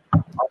 jā.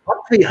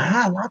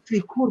 Latvija,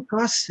 kur,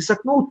 kas? Es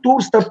saku,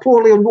 tur starp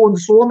Poliju un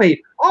Somiju.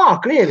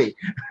 Krievija.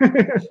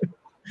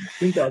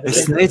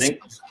 Zin,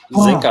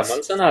 kā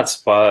man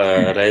sanāca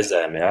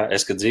reizēm, jā?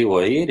 Es, kad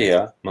dzīvoju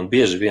Īrijā, man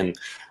bieži vien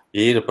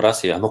Īra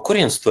prasīja, no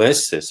kurienes tu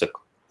esi? Es saku,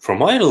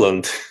 from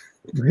Ireland.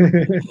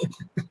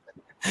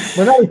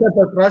 Man arī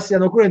tāpēc prasīja,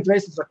 no kurienes tu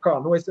esi? Es saku, kā?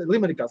 Es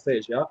Limerikā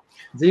sēžu, jā?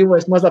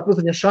 Dzīvoju, es mazā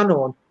pilsēņa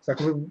Šanon.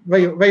 Saku,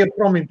 vai ir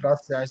promim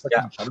prasīja? Es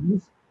saku,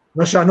 Šanons?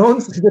 No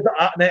Šanons?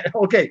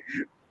 Ok.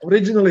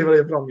 Originally vēl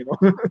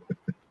joprojām.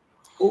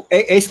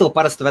 Es to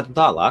parasti vedu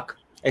tālāk.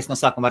 Es no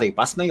sākuma arī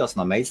pasmējos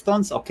no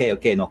Maidstones.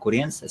 Ok, no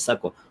kurienes? Es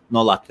saku,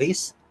 no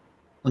Latvijas.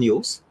 Un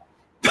jūs?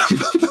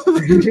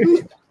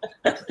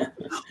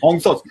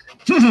 Un tāds.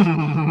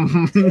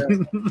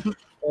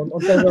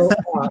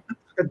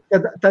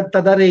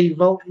 Tad arī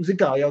vēl,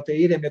 zikā, jau tie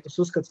īriem, ja tu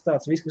uzskats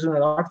tāds, visi, kas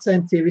runā ar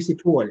akcentu, tie visi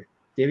poļi.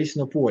 Tie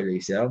visi no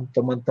Poļijas, jā.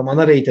 Tā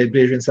man arī te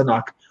brīži vien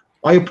sanāk.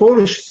 Are you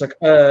Polish?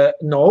 Saka,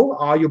 no.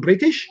 Are you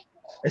British?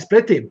 Es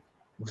pretīm.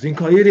 Zinu,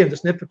 kā īriem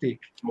tas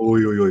nepatīk.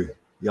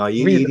 Jā,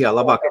 īrijā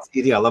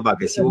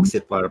labākais joks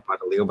ir par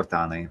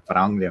Lielbritāniju, par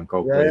Angļiem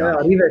kaut ko.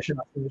 Jā,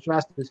 rīvēšanās, viņš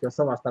vēsturiskā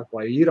savā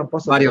starpā. Īram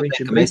pasaulē, var jau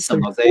teikt, ka mēs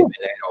esam no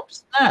Ziemeļa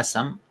Eiropas.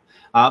 Neesam.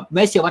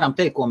 Mēs jau varam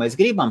teikt, ko mēs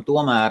gribam,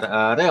 tomēr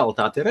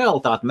realitāte ir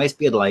realitāte. Mēs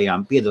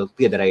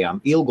piederējām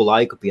ilgu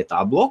laiku pie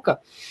tā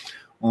bloka.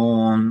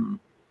 Un,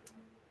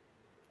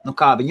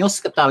 kā viņi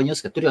uzskata,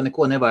 tur jau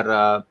neko nevar,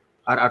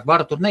 ar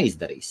varu tur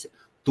neizdarīsi.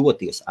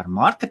 Toties ar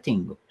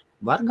marketingu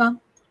var gan.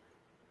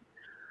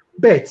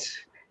 Bet,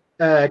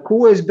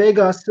 ko es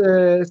beigās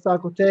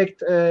sāku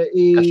teikt,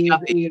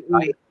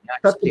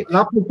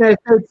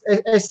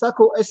 es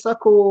saku,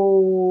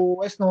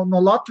 es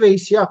no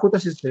Latvijas, jā, kur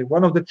tas ir?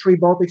 One of the 3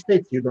 Baltic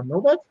states, you don't know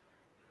that?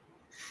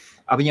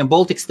 Viņam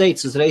Baltic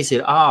states uzreiz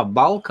ir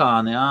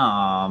Balkāni,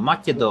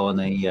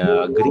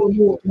 Maķedonija,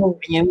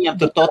 viņiem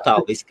tur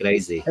totāli viss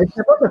crazy. Es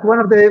nepasaku,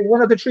 one of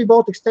the 3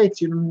 Baltic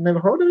states, you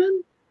never heard of them?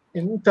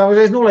 Tā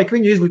uzreiz noliek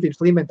viņu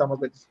izglītības līmeni, tā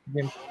mazliet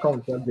viņiem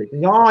kaunis atzīt.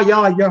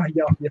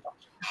 Jā.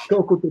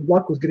 kaut kur tur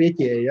blakus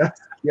Grieķijai, ja?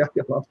 Jā,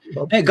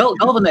 Nē,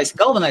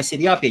 galvenais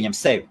ir jāpieņem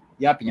sevi.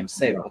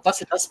 Tas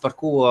ir tas, par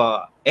ko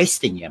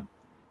estiņiem.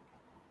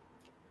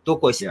 To,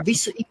 ko es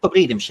visu ik pa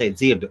brīdim šeit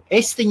dzirdu.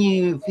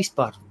 Estiņi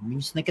vispār,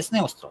 viņus nekas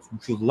neuztrauc.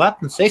 Viņš ir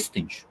lepns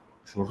estiņš.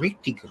 Viņš ir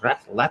ritīgi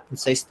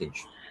lepns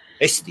estiņš.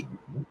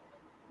 Estiņi.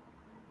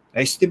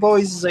 Esti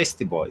boys.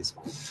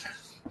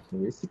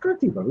 Viss ir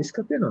kārtībā, viss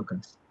kā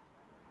pienākams.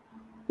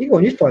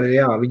 Igauni vispār ir,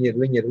 jā, viņi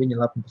ir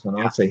lepni par savu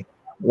nāciju.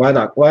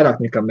 Vairāk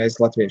nekā mēs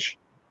latvieši.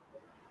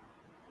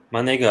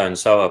 Man Igauni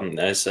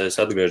es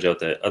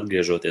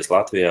atgriežoties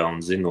Latvijā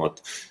un zinot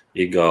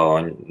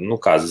Igauni,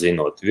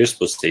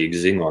 virspusīgi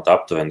zinot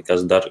aptuveni,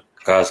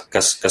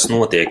 kas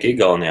notiek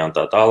Igaunijā un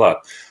tā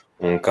tālāk,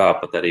 un kā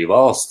pat arī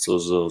valsts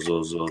uz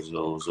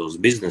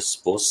biznesa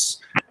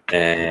puses,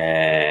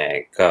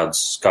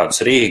 kādus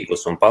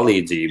rīkus un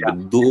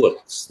palīdzību dot,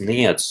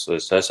 sniedz,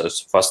 es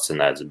esmu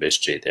fascinēts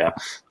bišķīt, jā.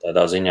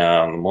 Tādā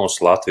ziņā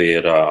mūsu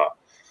Latvija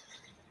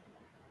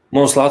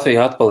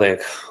atpaliek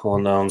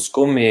un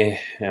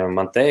skumji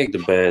man teikt,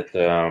 bet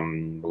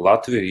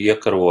Latviju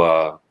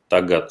iekaro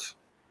tagad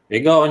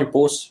Igauņu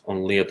pusi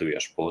un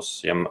lietuviešu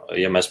pusi.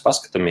 Ja mēs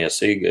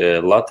paskatāmies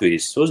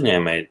Latvijas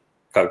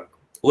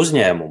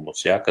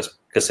uzņēmumus, ja, kas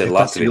ir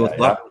Latvijā,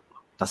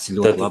 tas ir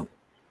ļoti labi.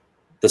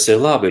 Tas ir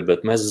labi,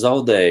 bet mēs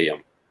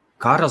zaudējam.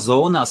 Kara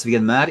zonās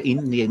vienmēr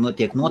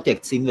tiek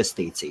notiektas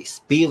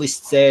investīcijas. Pīlis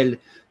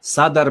ceļ,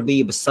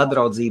 sadarbības,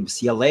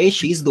 sadraudzības. Ja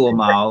leiši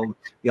izdomā,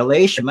 ja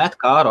leiši met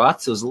kāru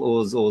aci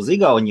uz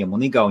igauņiem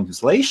un igauņu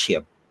uz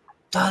leišiem,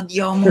 tad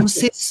jau mums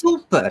ir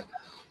super.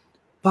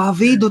 Pa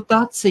vidu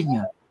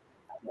taciņa.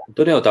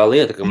 Tur jau tā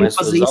lieta, ka mēs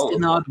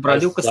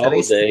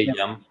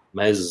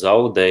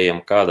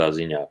zaudējam kādā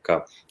ziņā,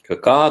 ka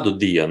kādu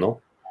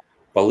dienu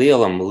pa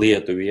lielam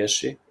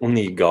lietuvieši un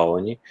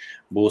igauņi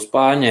būs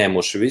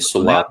pārņēmuši visu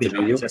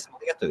Latviju.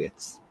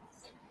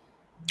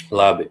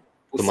 Labi,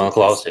 tu man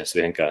klausies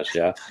vienkārši,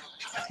 jā.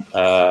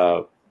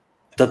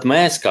 Tad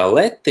mēs kā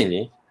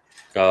letiņi,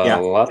 kā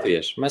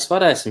latvieši, mēs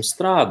varēsim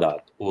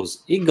strādāt uz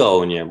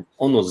igauņiem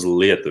un uz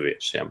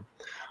lietuviešiem.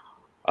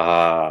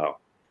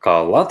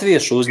 Kā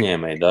latviešu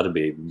uzņēmēja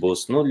darbība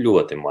būs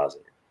ļoti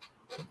maziņa.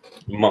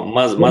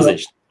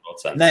 Maziņš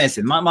procents. Nē,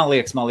 man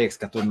liekas,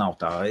 ka tur nav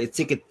tā.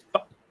 Cik ir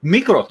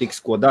mikrotiks,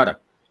 ko dara?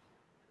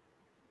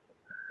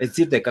 Es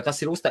dzirdēju,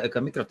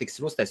 ka mikrotiks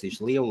ir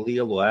uztaisījuši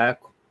lielu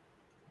ēku.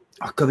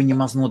 Ka viņi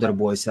maz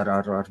nodarbojas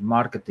ar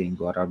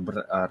marketingu, ar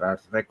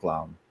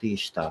reklāmu.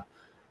 Tieši tā,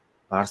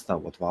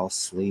 pārstāvot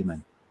valsts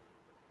līmeni.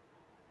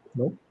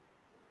 Nu.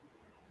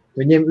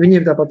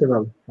 Viņiem tāpat ir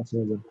labi.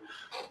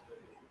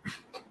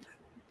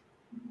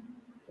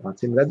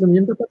 Acīm redzam,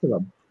 viņiem tāpat ir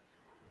labi.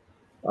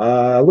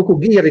 Luku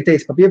Gija arī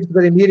teica, ka 15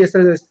 gadiem īries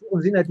redzēs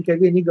un zināja tikai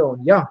vienu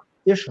igauni. Jā,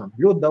 tiešām,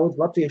 ļoti daudz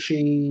latvieši,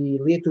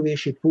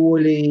 lietuvieši,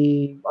 poļi,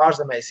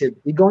 ārzemēs ir.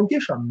 Igauni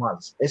tiešām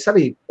maz. Es pa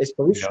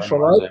visu šo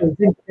laiku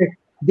zinu tikai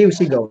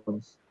 2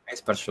 igaunis. Es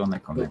par šo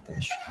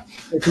nekomentēšu.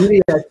 Es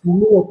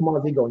ļoti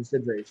maz igaunis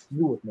redzējis.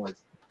 Ļoti maz.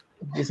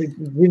 Es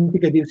zinu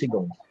tikai 2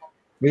 igaunis.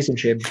 Visiem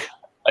šiem.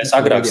 Es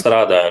agrāk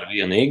strādāju ar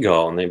vienu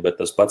igauni,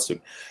 bet tas pats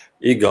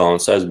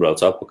igaunis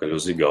aizbrauc atpakaļ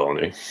uz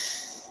Igauniju.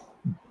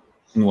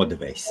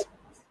 Nodevējs.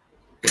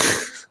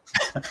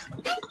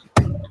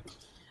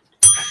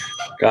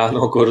 Kā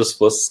no kuras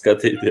puses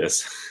skatīties?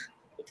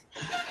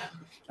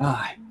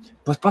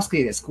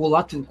 Paskatīties, ko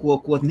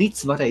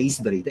Nits varēja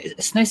izdarīt.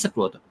 Es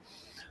nesaprotu.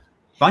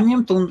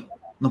 Paņemt un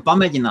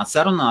pamēģināt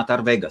sarunāt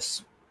ar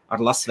Vegasu, ar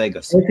Las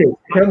Vegasu.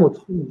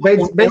 Var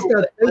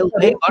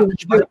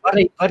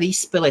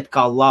izspēlēt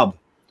kā labu.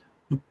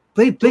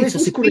 Pēc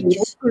tas ir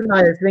piķis.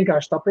 Es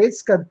vienkārši tāpēc,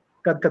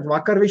 kad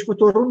vakar viņš par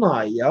to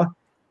runāja, ja?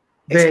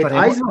 Bet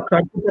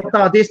aizvakar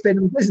tādu iespēju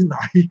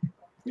nezināju.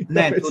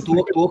 Nē,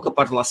 to, ka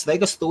par Las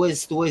Vegas, to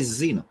es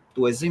zinu.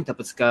 To es zinu,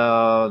 tāpēc, ka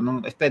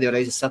es pēdējo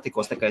reizi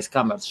satikos, tā kā es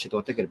kameras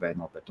šito te gribēju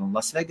nopēt. Un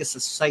Las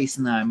Vegasas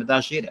saīsinājumi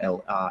daži ir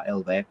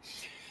LV.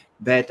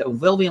 Bet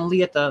vēl viena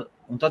lieta,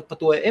 un tad par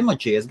to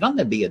emoji es gan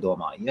nebija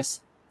iedomājies,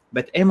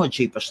 bet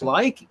emoji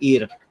pašlaik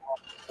ir,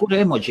 kur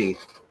emoji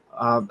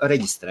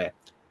reģistrē?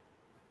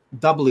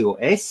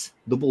 WS,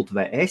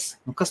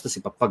 kas tas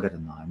ir par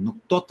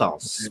pagarinājumu?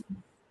 Totāls.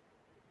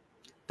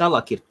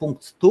 Tālāk ir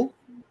 .tu,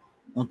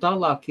 un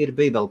tālāk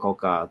bija vēl kaut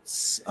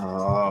kāds,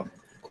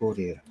 kur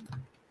ir.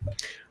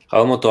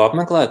 Almo, tu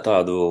apmeklē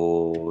tādu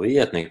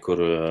vietni,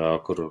 kur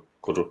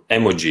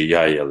emoji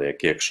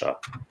jāieliek iekšā?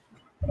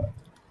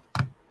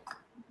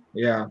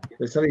 Jā,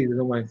 es arī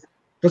domāju.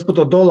 Tas par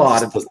to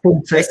dolāru.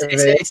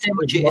 Es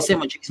emoji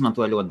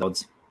izmantoju ļoti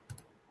daudz.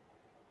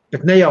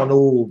 Bet ne jau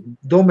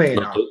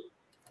domēnā.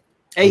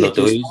 Ejiet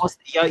uz nost,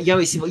 ja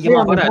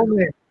man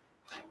varētu.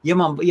 Ja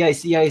man būtu... Ja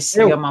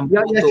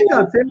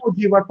kāds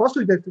emoji var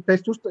pasūtīt, te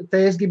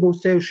es gribu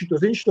uz sevi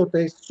šito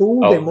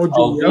sūde emoji.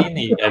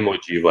 Alvīnī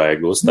emoji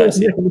vajag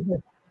uztaisīt.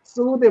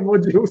 Sūde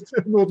emoji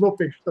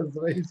nopirkšu tas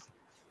reiz.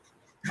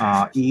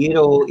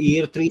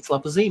 Ir 3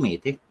 lapu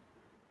zīmīti.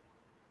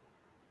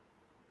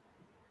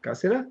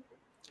 Kas ir?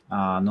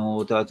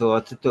 Nu,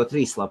 to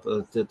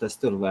trīslapu, tas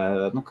tur,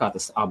 nu, kā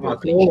tas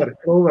abultiņš.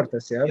 Clover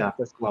tas, jā? Jā,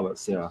 Tas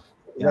clovers, jā.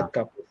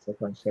 zaķāpuls, vai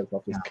viņš ir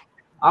latviski.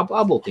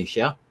 Abultiņš,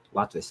 jā,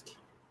 latviski.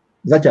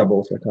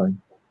 Zaķābuls, vai kā viņi.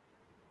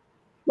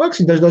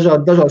 Māksim,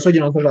 dažādas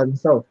reģionāls, dažādi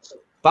sauc.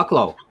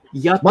 Paklau,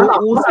 ja tu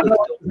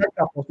uzliktu,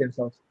 zaķāpulsiem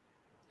sauc.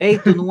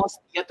 tu nost,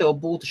 ja tev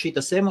būtu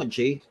šitas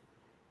emoji,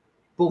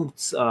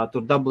 punkts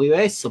tur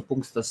WS un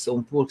punkts tas,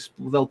 un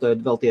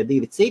vēl tie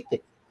divi citi,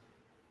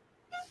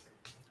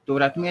 tu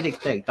varētu mierīgi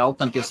teikt,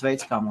 alternatīvs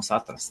veids, kā mūs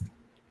atrast.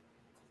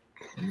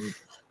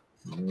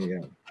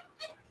 Jā.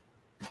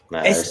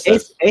 Es,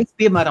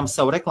 piemēram,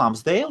 savu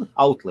reklāmas dēli,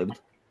 Outlib,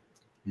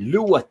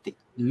 ļoti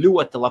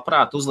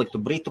labprāt uzliktu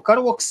britu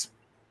karoks,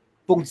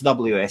 punkts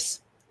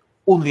WS,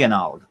 un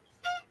vienalga.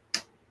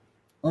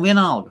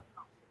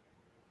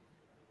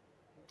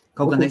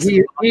 Kaut gan es...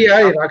 Jā,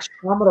 ir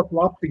šamrok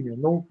lapiņu.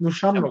 Nu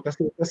šamrok, tas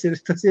ir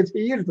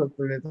īri,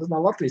 tas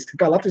nav latviski.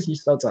 Kā latviski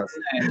viņš saucās?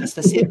 Nē,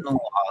 tas ir,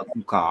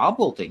 kā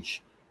abultiņš.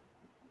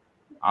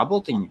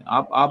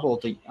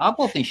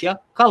 Abultiņš, jā.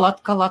 Kā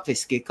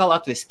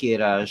latviski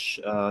ir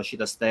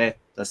šitas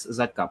tas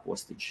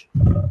zaļkāpostiņš.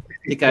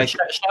 Tikai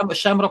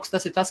šamroks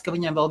tas ir tas, ka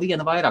viņam vēl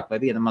viena vairāk vai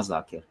viena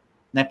mazāk ir.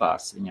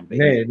 Nepārs viņam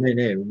bija.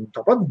 Nē.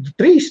 Tāpat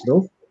 3, nu.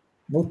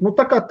 Nu,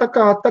 tā kā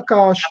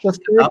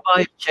šitas...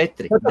 Dabā ir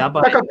 4.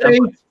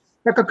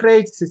 Tā kā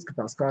kreicis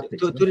izskatās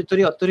kārtīgi.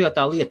 Tur jau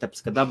tā lieta,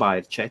 ka dabā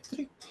ir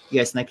 4, ja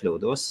es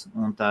nekļūdos.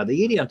 Un tāda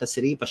īrija, un tas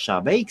ir īpašā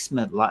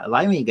veiksme,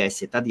 laimīgais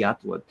ir tad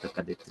jāatlod,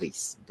 kad ir 3.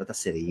 Tad tas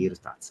ir īri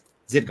tāds.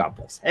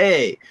 Zirgābols.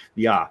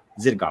 Jā,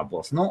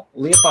 zirgābols. Nu,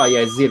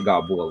 Liepājais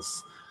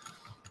zirgābols.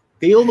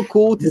 Pilnu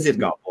kūti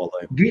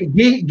zirgābolai.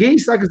 Gī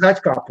saka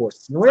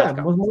zaķkāposts. Nu jā,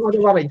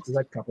 mums variņas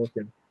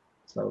zaķkāpostiem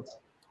sauc.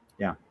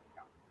 Jā.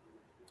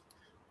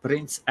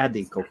 Prince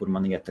Eddie kaut kur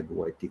man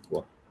ietegoja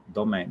tikko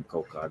domēnu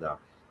kaut kādā.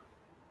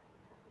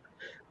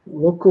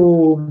 Luku,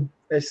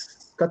 es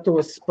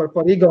skatos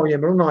par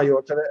Igauniem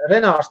runājot.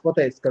 Renārs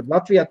pateica, ka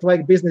Latvijā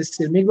vajag bizness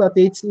ir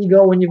miglatīts,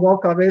 Igauņi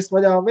valkā vēst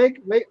vaļā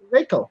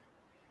veikalu.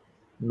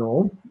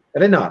 Nu,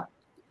 Renār,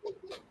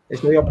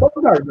 es jau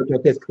pagāju, bet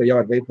jau teicu, ka jau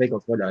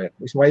veikals vaļā ir.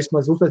 Es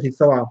vismaz uztaisīt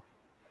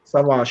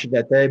savā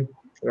šitē te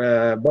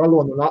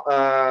balonu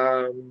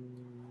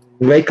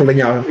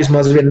veikaliņā,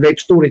 vismaz vienu veipu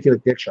stūrīt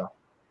ielikt iekšā.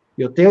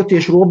 Jo tev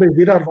tieši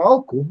robeža ir ar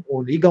valku,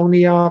 un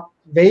Igaunijā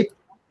veipu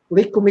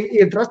likumi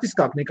ir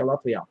drastiskāk nekā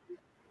Latvijā.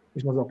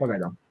 Vismaz vēl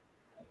pagaidām.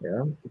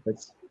 Jā,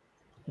 tāpēc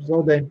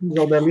zaudē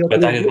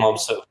lielu.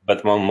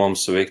 Bet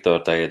mums,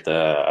 Viktor, tagad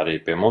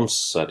arī pie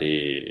mums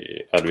arī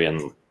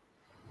arvien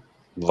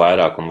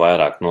vairāk un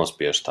vairāk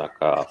nospiež tā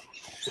kā...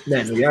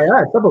 Nē, nu jā,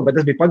 es saprotu, bet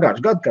tas bija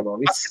pagājuši gadu, ka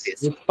vēl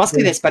viss...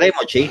 Paskaties par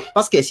emoji.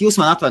 Paskaties, jūs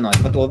man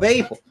atvainojat par to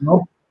veipu.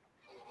 No.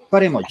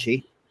 Par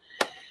emoji.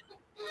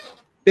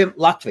 Pie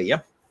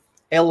Latvija.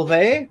 LV,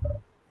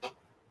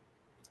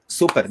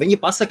 super, viņi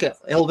pasaka,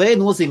 LV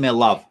nozīmē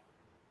love.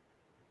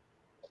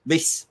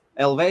 Viss,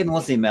 LV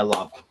nozīmē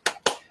love.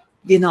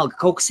 Vienalga,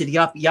 kaut kas ir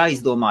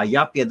jāizdomā,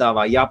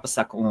 jāpiedāvā,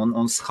 jāpasaka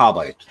un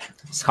schavajut.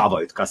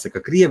 Schavajut, kā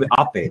saka, krievi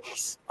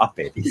apēdīs.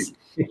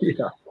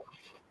 Jā.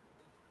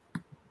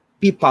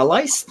 Bija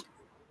palaist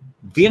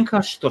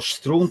vienkārši to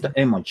strunta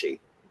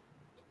emoji,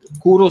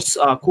 kurus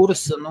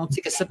nu,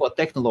 cik es saprotu,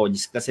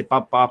 tehnoloģiski, tas ir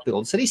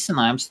papildus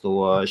risinājums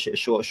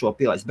šo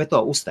pielaist, bet to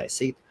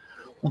uztaisīt.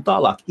 Un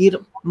tālāk ir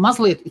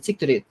mazliet, cik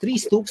tur ir,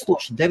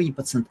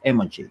 3019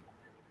 emoji.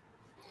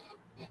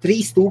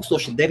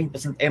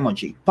 3019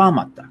 emoji.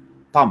 Pamata.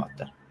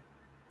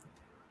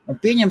 Un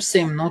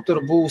pieņemsim, tur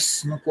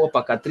būs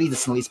kopā kā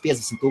 30 līdz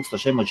 50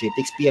 tūkstoši emoji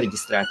tiks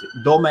piereģistrēti.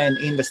 Domēnu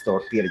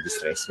investori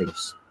piereģistrēs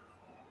viņus.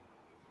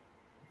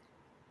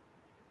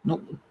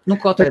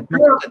 Kaut tad,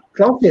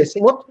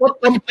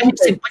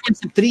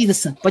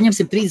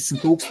 paņemsim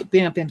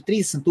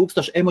 30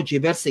 tūkstoši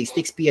emoji versijas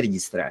tiks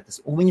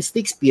piereģistrētas, un viņas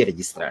tiks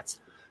piereģistrētas.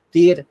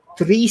 Tie ir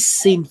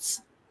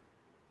 300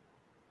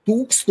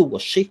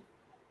 tūkstoši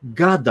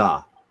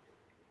gadā.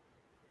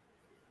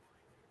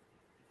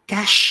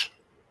 Cash.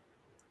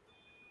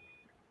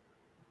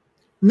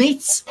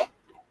 Nic,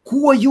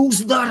 ko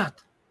jūs darat?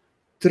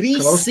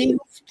 300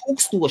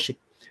 tūkstoši.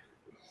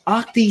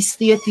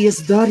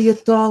 Attīstieties,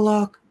 dariet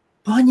tālāk.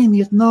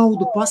 Paņemiet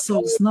naudu,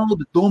 pasaules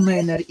naudu,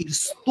 domēneri ir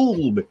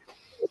stulbi.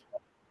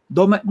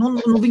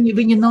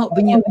 Viņiem nav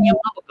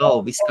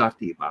galva viss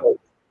kārtībā.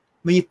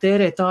 Viņi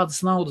tērē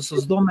tādas naudas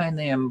uz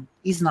domēniem,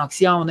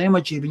 iznāks jauna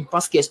emoji, viņi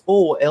paskies,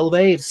 LV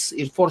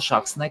ir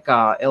foršāks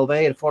nekā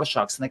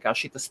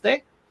šitas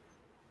te.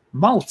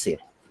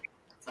 Mauciet.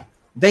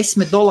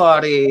 $10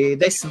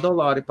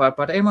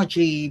 par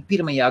emoji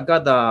pirmajā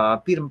gadā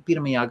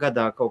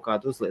kaut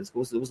kādu uzliek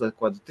kaut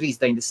kādu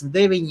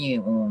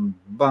 3,99 un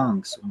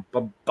banks.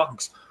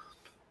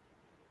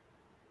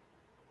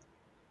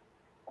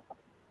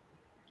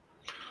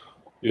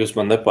 Jūs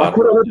man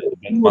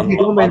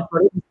nepārdomājat.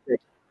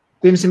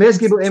 Piemēram, es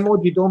gribu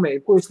emoji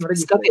domēnu. Ko jūs man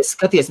reģistrējat?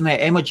 Skaties,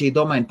 emoji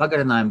domēnu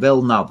pagarinājumu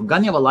vēl nav.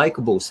 Gan jau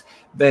laika būs,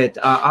 bet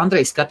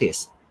Andrej,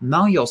 skaties,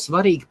 nav jau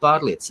svarīgi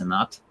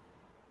pārliecināt,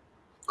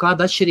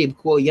 kāda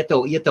atšķirība, ja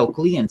tev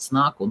klients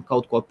nāk un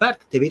kaut ko pērk,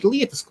 tev ir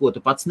lietas, ko tu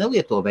pats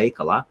nelieto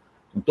veikalā,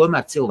 un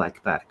tomēr cilvēki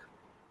pērk.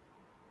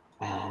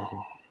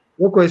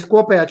 Ko es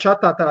kopējā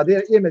čatā tādu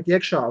iemet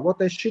iekšā,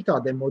 es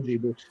šitādu emoji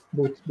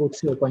būtu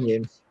sev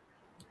paņēmis.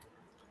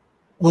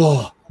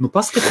 Nu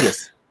paskaties.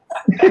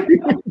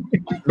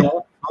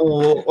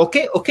 Ok,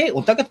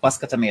 un tagad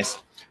paskatāmies.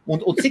 Un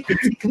cik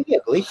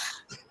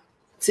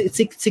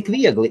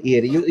viegli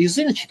ir, jūs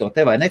zināt šito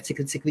te vai ne,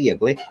 cik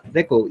viegli,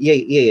 reku,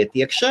 ieiet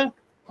iekšā,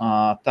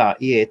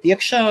 ieiet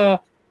iekšā,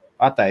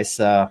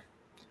 attaisa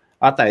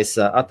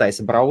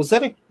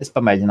brauzeri, es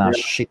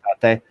pamēģināšu šitā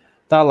te,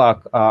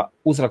 tālāk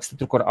uzraksta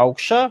tur, kur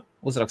augšā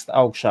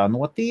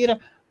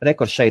notīra,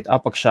 rekur šeit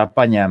apakšā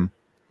paņem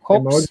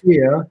hops,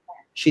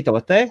 šito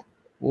te,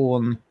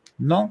 un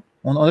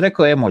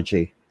reku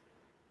emoji,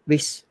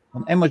 viss,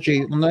 un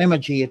emoji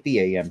ir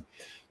pieejami.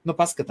 Nu,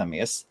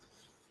 paskatāmies.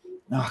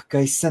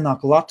 Ka es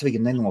senāku Latviju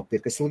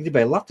nenopirku. Es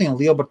gribēju Latviju un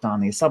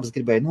Lielbritānijas, abas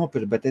gribēju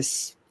nopirkt, bet es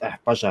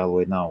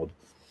pažēloju naudu.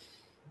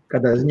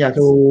 Kādā ziņā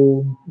tu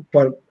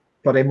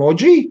par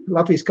emoji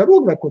Latvijas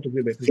karogu vai ko tu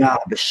gribēji? Jā,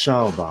 bez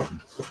šaubām.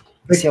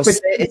 Es jau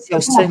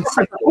sen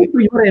ko tu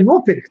varēji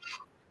nopirkt?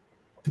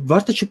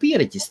 Var taču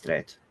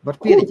piereģistrēt.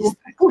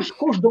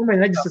 Kurš domēja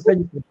reģistrēt?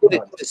 Kur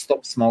ir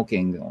stop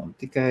smoking? Un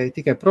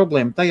tikai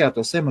problēma tajā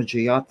tos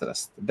emoji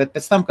atrast. Bet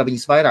pēc tam, ka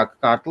viņas vairāk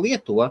kārt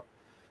lieto,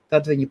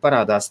 tad viņi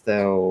parādās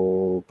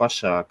tev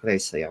pašā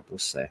kreisajā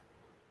pusē.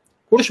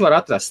 Kurš var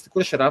atrast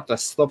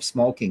stop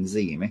smoking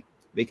zīmi,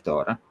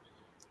 Viktora?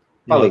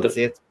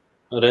 Palīdziet.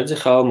 Redzi,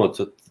 Helmut,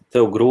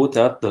 tev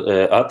grūti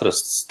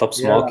atrast stop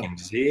smoking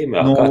zīmi.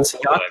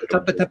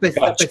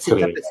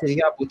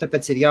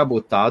 Tāpēc ir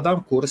jābūt tādām,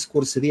 kuras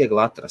ir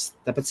viegli atrast.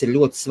 Tāpēc ir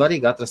ļoti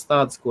svarīgi atrast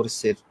tādas,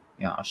 kuras ir,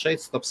 šeit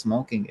stop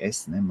smoking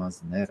es nemaz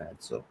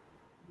neredzu.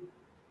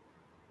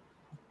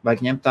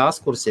 Vajag ņemt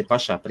tās, kuras ir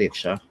pašā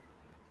priekšā.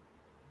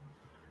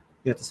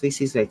 Jo tas viss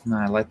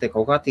izreikināja, lai te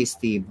kaut kā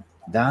attīstību.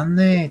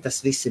 Nē,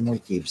 tas viss ir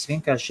muļķības.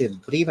 Vienkārši ir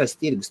brīvais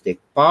tirgus, tiek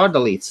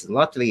pārdalīts.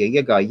 Latvija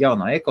iegāja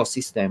jaunā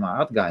ekosistēmā,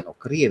 atgāja no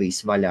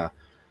Krievijas vaļā.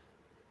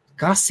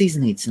 Kas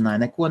iznīcināja?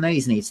 Neko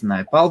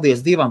neiznīcināja.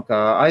 Paldies Dievam,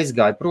 ka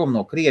aizgāja prom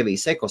no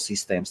Krievijas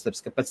ekosistēmas,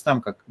 tāpēc, ka pēc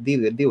tam, ka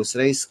divas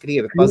reizes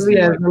Krievi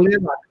paziņoja.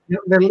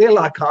 Vēl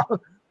lielākā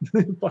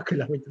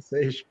pakaļā viņa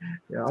sēž.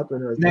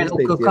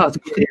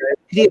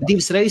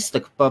 Divas reizes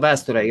pa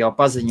vēsturē jau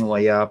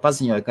paziņoja,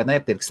 ka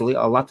nepirks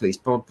Latvijas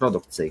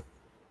produkciju.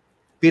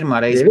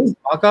 Pirmā reize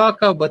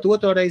smagākā, bet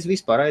otro reizi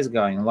vispār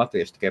aizgāja un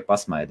latvieši tikai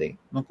pasmaidīja.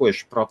 Ko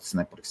jūs procesu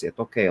nepirksiet?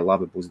 Ok,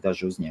 labi, būs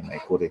daži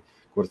uzņēmēji, kuri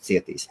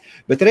cietīs.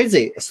 Bet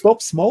redzi,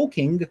 stop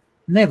smoking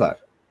nevar.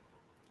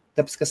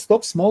 Tāpēc, ka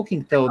stop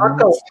smoking tev...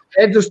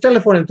 Edz uz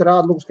telefoniem tur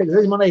rāda, lūks, ka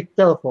man ir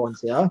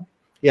telefons, jā?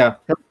 Jā.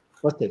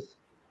 Pasties.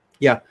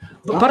 Jā,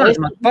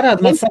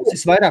 parāda man savus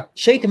visvairāk.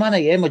 Šeit ir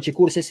manai emoji,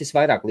 kuras es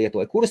visvairāk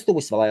lietoju. Kuras tu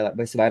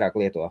visvairāk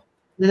lieto?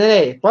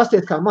 Nē,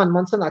 pastiet kā man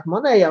sanāk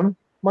manējam.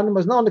 Man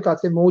nemaz nav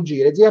nekāds emoji.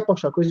 Redzi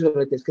apakšā, ko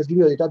izvēlēties, kas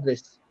grib ielikt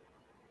adresi.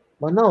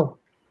 Man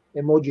nav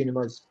emoji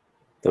nemaz.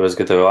 Tāpēc,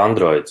 ka tev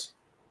Androids.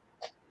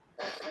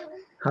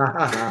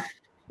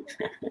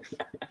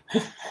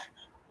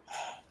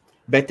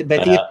 Bet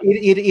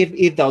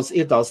ir daudz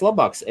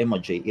labāks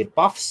emoji. Ir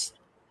puffs,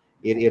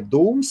 ir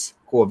dūms,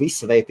 ko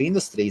visa veipa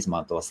industrija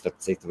izmanto,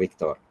 starp citu,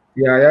 Viktor.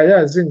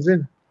 Jā,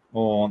 zinu.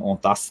 Un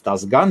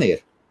tas gan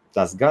ir.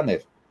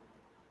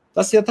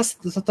 Tā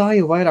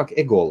jau vairāk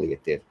ego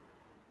lieta ir.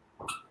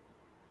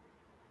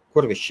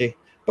 Kur viši?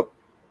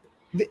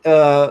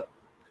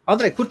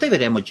 Andrej, kur tev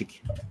ir emoji?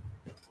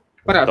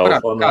 Parād,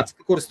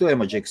 kuras tu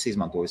emojikas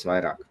izmanto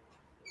visvairāk?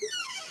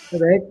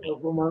 Neredz.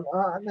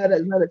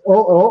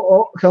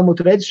 Helmut,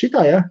 redz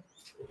šitā, jā?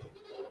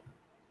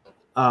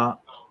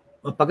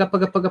 Paga,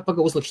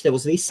 uzlikšu tev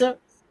uz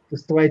visa.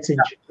 Tas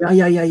tvaiciņš. Jā.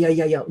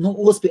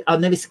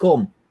 Nevis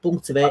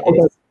 .vs.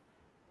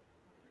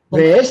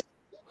 VS?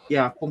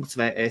 Jā,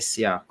 .vs,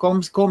 jā.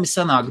 Komi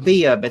sanāk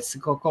bija, bet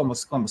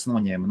komus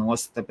noņēma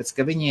nost, tāpēc,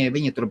 ka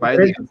viņi tur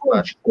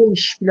baidījās.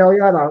 Kurš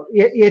ļauj ārā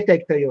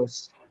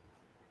ieteiktajos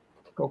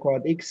kaut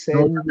kādu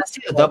XN?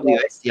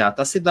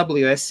 Tas ir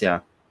WS,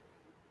 jā.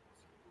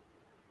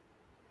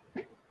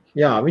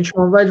 Jā, viņš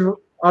man vajag,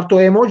 ar to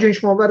emoji viņš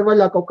man var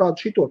vaļā kaut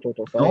kādu šito to.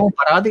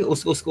 Parādi,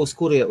 uz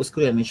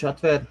kurien viņš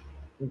atvēr?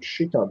 Viņš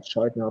šitādu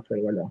šaitni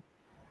atvēr vaļā.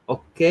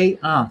 Ok,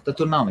 tad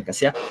tur nav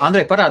nekas, jā.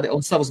 Andrej, parādi,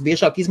 un savus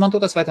biežāk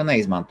izmantotas vai tu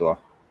neizmanto?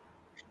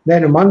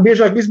 Nē, man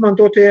biežāk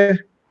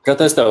izmantotie...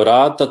 Kad es tev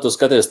rādu, tad tu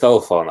skaties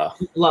telefonā.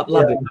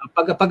 Labi,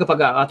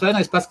 paga,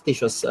 atvainojos,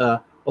 paskatīšos.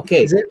 Ok,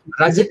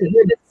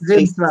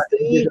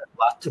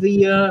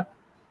 Latvija,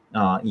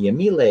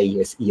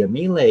 iemīlējies.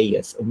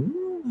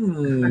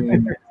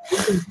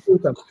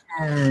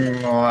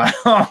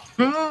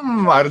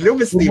 Ar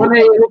ļubestību.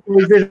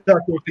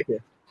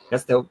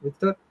 Kas tev,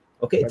 Viktor?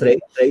 Ok,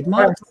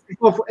 trademarks.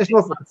 Es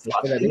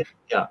nofokusēju.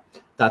 Jā.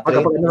 Tā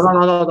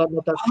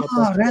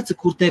trademarks. Redzu,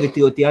 kur tevi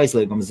tie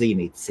aizlieguma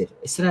zīmītes ir.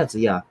 Es redzu,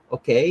 jā.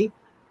 Ok.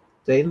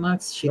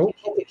 Trademarks.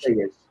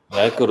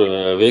 Kur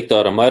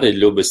Viktoram arī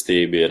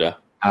ļubestība ir.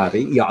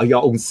 Arī, jā,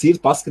 un sirds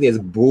paskaties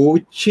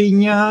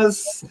bučiņas.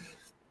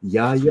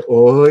 Jā,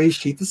 oi,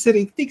 šitas ir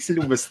tiks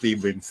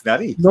ļubastībins,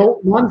 arī. Nu,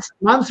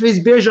 mans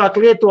visbiežāk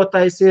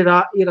lietotais ir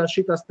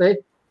šitas te,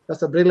 tas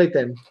ar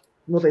brillītēm.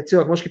 Noteikti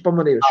cilvēki moški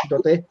pamanījuši šito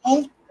te.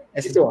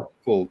 Es to.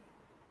 Cool.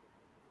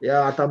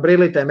 Jā, tā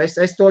brillītēm.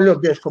 Es to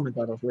ļoti bieži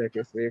komentāros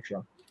liekies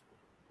iekšā.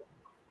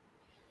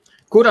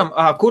 Kuram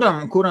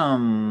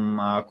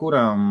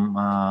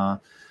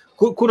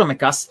ir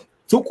kas?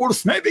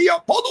 Cukurs nebija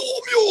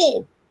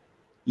padomju!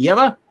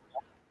 Ieva,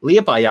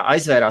 Liepājā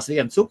aizvērās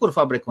viena cukuru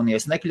fabrika, un, ja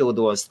es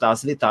nekļūdos, tā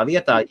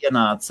vietā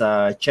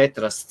ienāca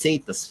 4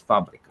 citas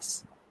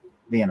fabrikas.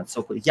 Viena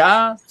cukura.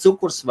 Jā,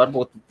 cukurs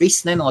varbūt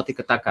viss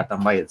nenotika tā, kā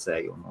tam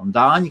vajadzēja, un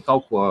dāņi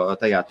kaut ko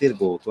tajā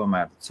tirgu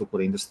tomēr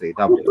cukuru industrija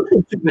dabūja.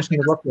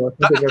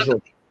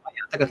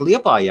 Tagad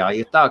Liepājā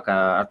ir tā, ka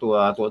ar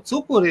to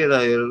cukuru ir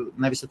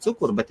nevis ar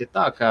cukuru, bet ir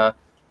tā, ka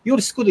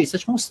Juris Skudīs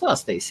taču mums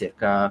stāstījis,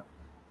 ka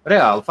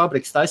reāli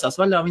fabrikas taisās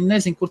vaļā, viņi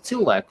nezin, kur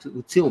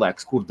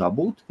cilvēks kur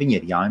dabūt, viņi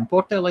ir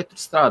jāimportē, lai tur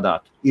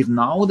strādātu. Ir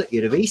nauda,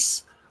 ir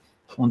viss,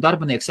 un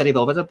darbinieks arī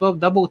vēl var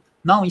dabūt,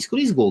 nav viņas, kur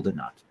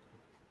izguldināt.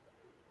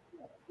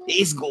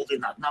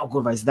 Izguldināt, nav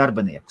kur vairs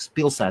darbiniekus.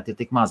 Pilsēta ir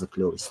tik maza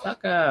kļuvis. Tā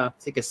kā,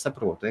 cik es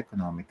saprotu,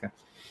 ekonomika.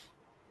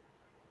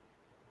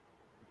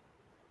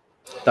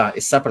 Tā,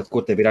 es sapratu,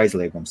 kur tev ir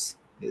aizliegums.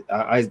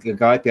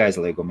 Gāju pie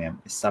aizliegumiem,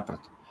 es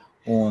sapratu.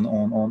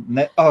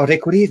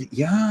 Rekur ir,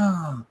 jā.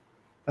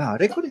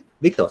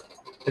 Viktor,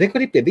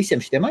 rekur ir pie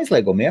visiem šitiem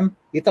aizliegumiem,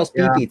 ir tavs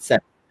pīpītis.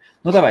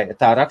 Nu, davai,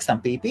 tā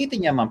rakstam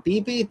pīpīti, ņemam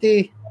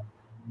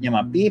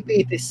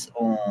pīpītis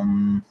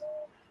un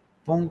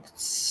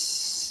punkts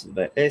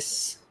VS.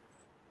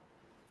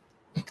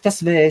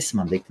 Tas VS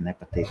man dikti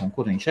nepatīk, un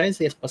kur viņš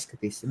aizies,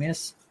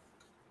 paskatīsimies.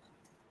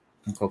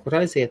 Un kaut kur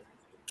aiziet.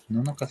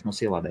 Nu, kas mums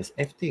ielādēs?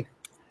 FT.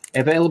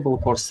 Available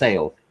for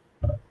sale.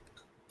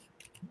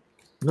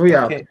 Nu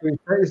jā, okay.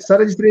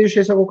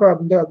 Sareģistrējušies kaut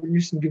kādu, viņi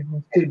visi grib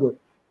tirgot.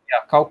 Jā,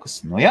 kaut kas,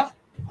 nu jā.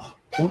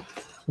 Un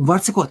var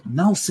sakot,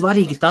 nav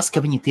svarīgi tas, ka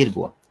viņi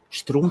tirgo.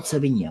 Štrunce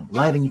viņiem,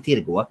 lai viņi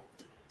tirgo.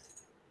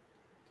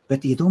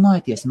 Bet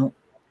iedomājieties,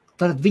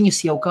 tad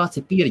viņus jau kāds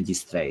ir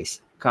piereģistrējis.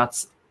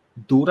 Kāds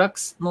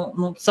duraks,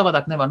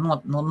 savādāk nevar,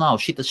 nav,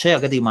 šajā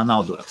gadījumā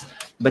nav duraks.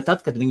 Bet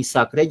tad, kad viņi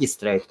sāk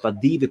reģistrēt pa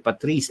 2, pa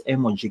 3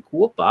 emoji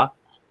kopā,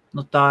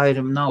 tā ir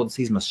naudas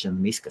izmešana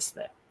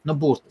miskastē.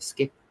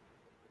 Burtiski.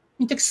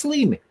 Viņi tik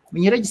slimi.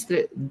 Viņi reģistrē,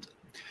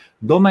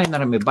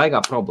 domēnaram ir baigā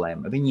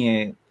problēma.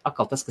 Viņi,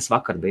 atkal tas, kas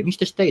vakar bija, viņš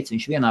taču teica,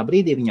 viņš vienā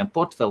brīdī, viņam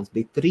portfels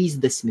bija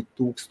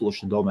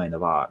 30,000 domēna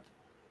vārdu.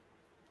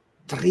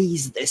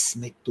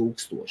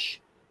 30,000.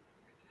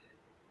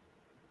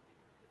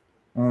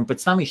 Un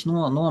pēc tam viņš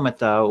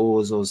nometā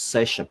uz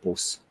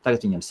 6,5.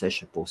 Tagad viņam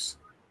 6,5.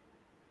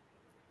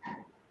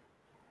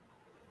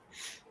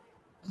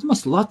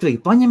 Mums Latviju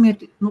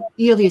paņemiet,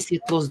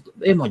 ieliesiet tos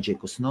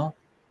emojikus,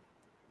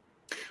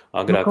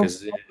 Agrāk es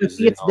zinu,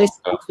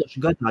 5-10,000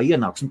 gadā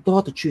ienāks, un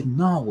tā taču ir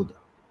nauda.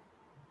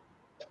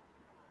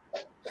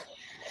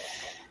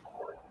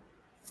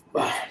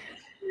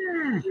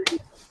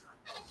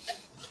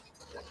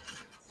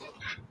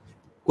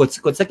 Ko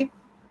saki?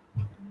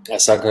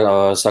 Es saku,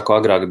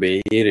 agrāk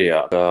bija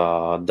īrijā,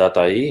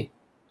 data.i,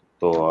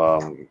 to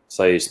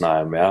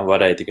saīsinājumu,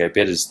 varēja tikai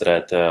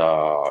pieregistrēt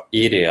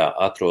īrijā,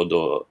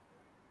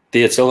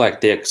 tie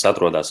cilvēki, kas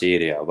atrodas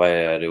īrijā, vai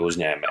arī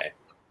uzņēmēji.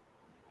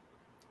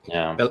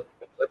 Jā. Vēl?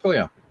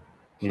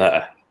 Nē,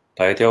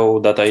 tagad jau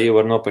data.i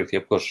var nopirkt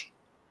jebkurš.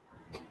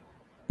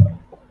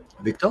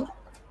 Viktor?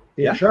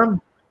 Tiešām?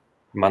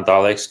 Man tā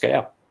liekas, ka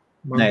jā.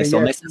 Nē, es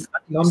vēl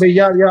nesaskatījos. Man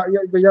bija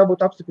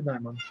jābūt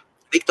apstiprinājumam.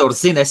 Viktors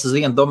zina, es uz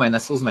vienu domēnu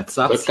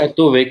uzmetu Bet kā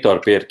tu, Viktor,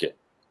 pirki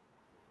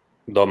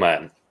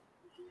domēnu?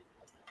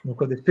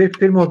 Kad es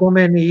pirmo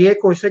domēnu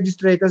ko es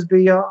reģistrēju, tas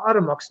bija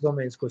Aramaks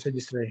domēns, ko es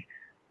reģistrēju.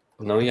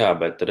 Jā,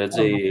 bet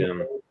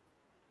redzēju,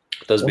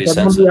 tas bija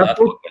sens.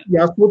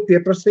 Jāsūt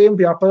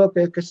pieprasījumi, jāpadot,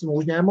 ka esmu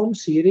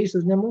uzņēmums, Sīrijas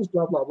uzņēmums,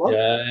 bla, bla, bla.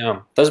 Jā.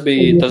 Tas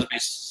bija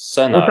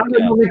senāk.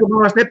 Tagad man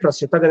vairs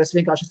neprasa, jo tagad es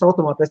vienkārši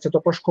automāti es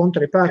to pašu kontu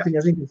arī pērku,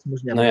 viņa zina, ka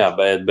esmu uzņēmums. Jā,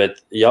 bet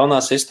jaunā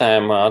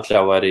sistēma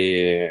atļauj arī.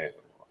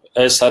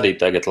 Es arī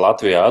tagad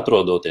Latvijā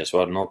atrodoties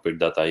varu nopirkt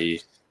data.i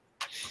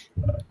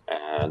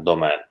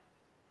domēnu.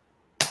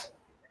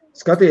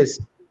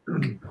 Skaties,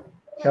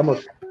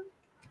 Helmut.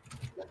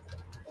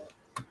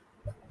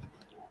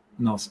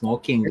 No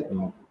smoking.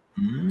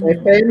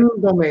 FM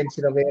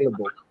domēns ir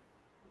available.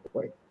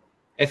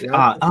 FM.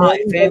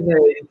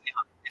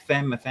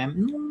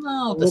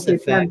 Nav tas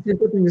FM.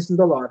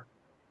 $170.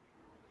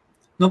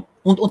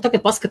 Un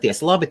tagad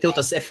paskaties, labi, tev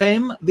tas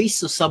FM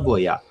visu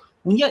sabojā.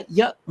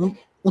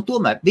 Un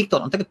tomēr,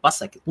 Viktor, un tagad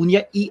pasaki, un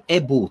ja IE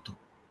būtu,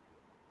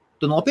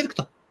 tu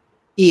nopirktu?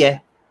 IE.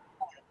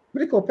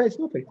 Briko pēc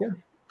nopirkt, jā.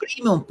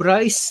 Premium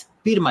price,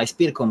 pirmais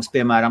pirkums,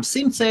 piemēram,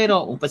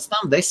 €100, un pēc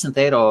tam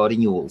 €10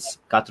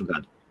 renewals katru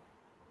gadu.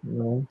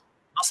 No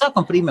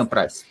sākuma premium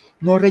price.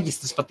 No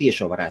reģistras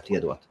patiešo varētu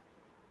iedot.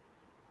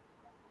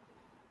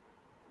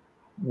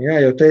 Jā,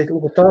 jo te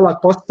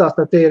tālāk paskatās,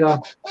 tad te ir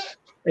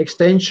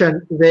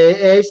extension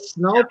VS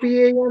nav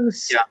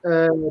pieejams,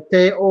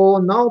 TO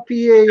nav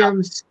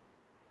pieejams.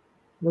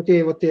 Nu,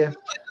 tie.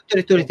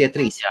 Tur ir tie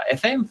 3, jā.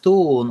 FM, tu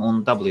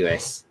un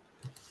WS.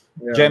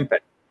 Džemper.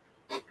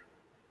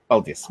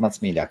 Paldies, mans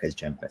mīļākais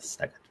džempers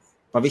tagad.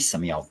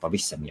 Pavisam jau.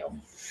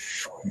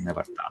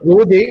 Nevar tā.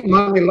 Lūdī,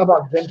 man ir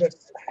labāk džempers.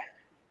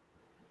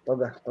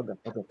 Pagad.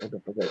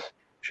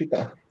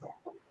 Šitā.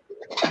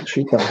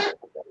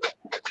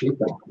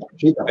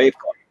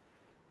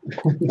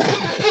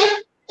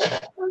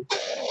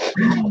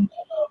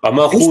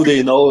 Man hūdī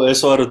nav,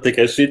 es varu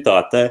tikai šitā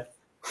te.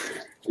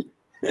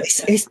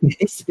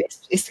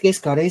 Es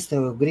kā reiz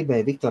tev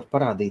gribēju, Viktor,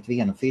 parādīt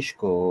vienu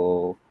fišku.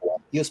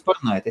 Jūs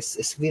parunājat,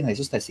 es vienreiz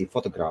uztaisīju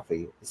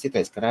fotogrāfiju. Es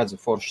ieteicu, ka redzu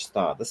foršas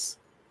tādas.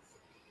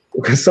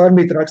 Kas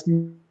Armīt raksta,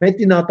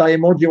 metinātāji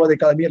emoji vai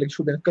kādam ielikt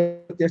šodien, ka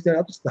tieši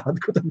atrast tādu.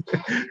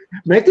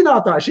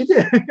 Metinātāji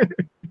šitie?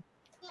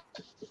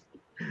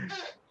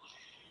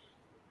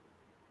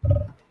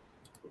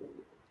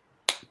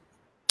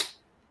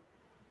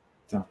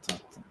 Tā.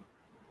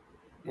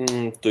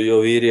 Tu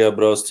jau ir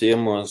jābrauc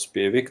ciemos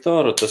pie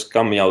Viktora, tas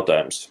kam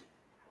jautājums?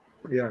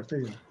 Jā, tas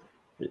ir.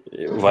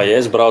 Vai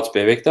es braucu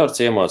pie Viktora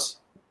ciemos?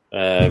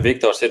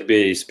 Viktors ir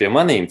bijis pie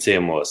manīm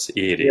ciemos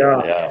īrijā.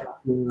 Jā.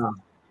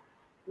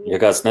 Ja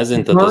kāds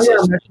nezin, tad tas ir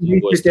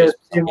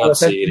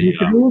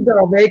Īrijā. Rūdā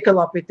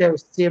veikalā pie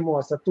tevis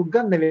ciemos, tu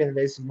gan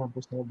nevienreiz man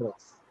būs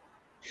nobrauc.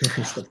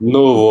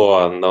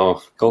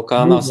 Kaut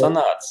kā nav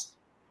sanācis.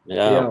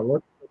 Jā,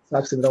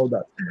 sāksim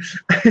raudāt.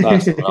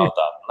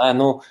 Nē,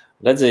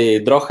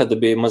 redzēji, Drohada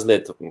bija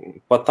mazliet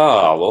pa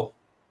tālu,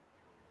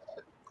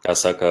 kā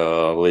saka,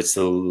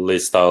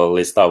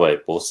 līdz tavai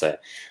pusē.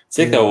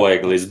 Cik tev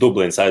vajag līdz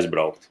Dublīnas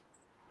aizbraukt?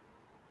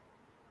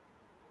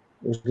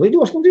 Uz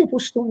lidos, 2,5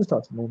 stundas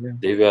tāds.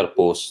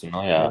 2,5,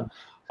 jā.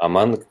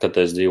 Man, kad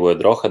es dzīvoju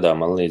Drohadā,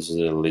 man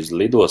līdz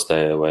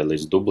lidostai vai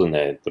līdz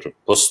Dublinai tur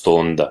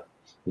pusstunda.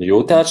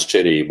 Jūti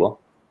atšķirību?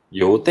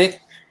 Jūti?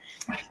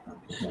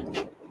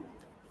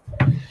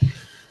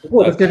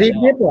 Tas ir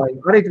Rīga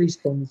arī 3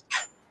 stundas.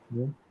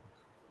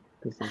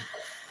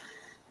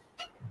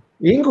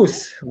 Ingus,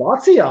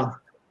 Vācijā?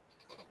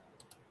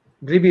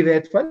 Gribi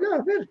viet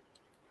vaļā, ver?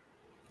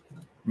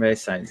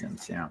 Mēs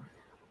aizjams, jā.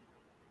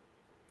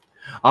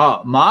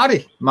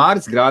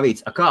 Māris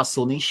Grāvītis. Kā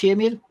sunīšiem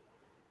ir?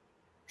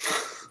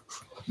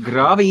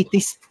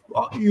 Grāvītis.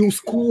 Jūs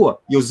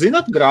ko? Jūs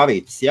zināt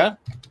Grāvītis, ja?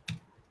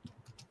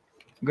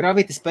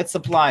 Grāvītis pēc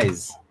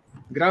supplies.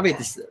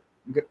 Grāvītis.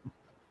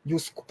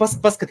 Jūs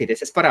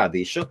paskatieties, es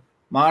parādīšu.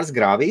 Māris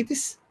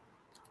Grāvītis.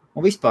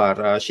 Un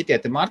vispār šitie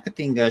te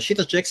marketinga,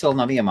 šitas džeks vēl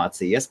nav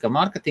iemācījies, ka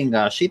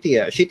marketingā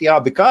šitie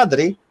abi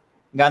kadri,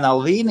 gan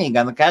Alvīnī,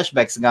 gan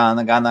cashbacks, gan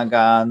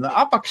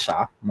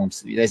apakšā,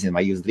 mums, nezinu,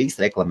 vai jūs drīkst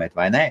reklamēt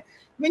vai nē,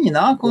 viņi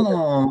nāk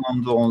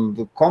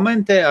un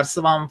komentē ar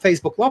savām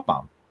Facebook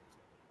lapām.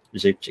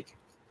 Žipčiki.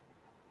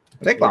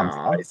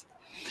 Reklāmas.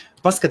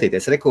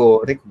 Paskatieties,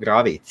 reku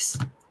Grāvītis.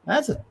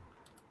 Redzat?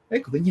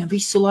 Reku, viņam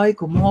visu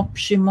laiku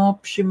mopši,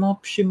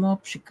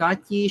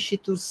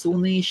 kaķīši, tur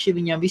sunīši,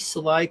 viņam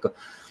visu laiku.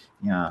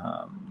 Jā.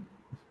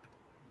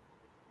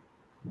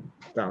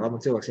 Tā,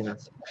 labi, cilvēks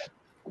ienāc.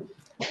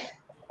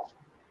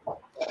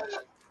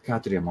 Kā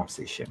turiem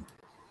apsīšiem?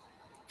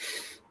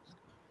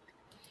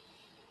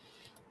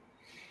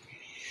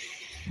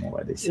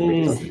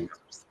 Novaidīsim.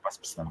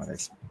 Paspastam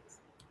varēsim.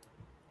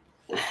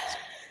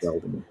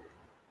 Galdiņu.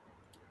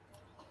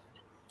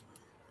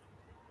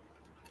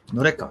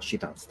 Rekā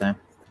šitāds, te.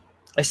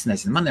 Es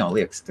nezinu, man jau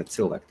liekas, ka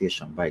cilvēki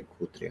tiešām vajag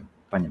kutriem.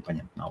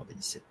 Paņemt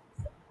naudiņas ir.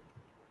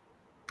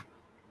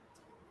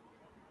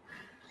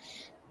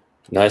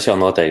 Es jau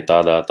noteikti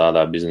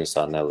tādā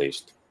biznesā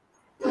nelīstu.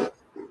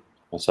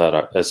 Es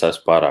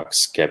esmu pārāk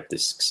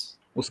skeptisks.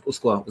 Uz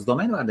ko? Uz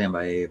domēnu vārdiem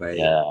vai?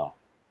 Jā,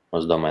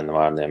 uz domēnu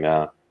vārdiem, jā.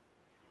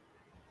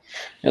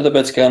 Jo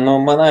tāpēc, ka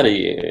man arī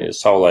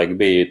savulaik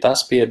bija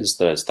tas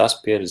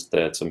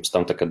pieregistrēts, un pēc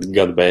tam, kad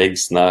gada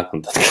beigas nāk,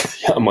 un tad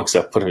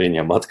jāmaksā par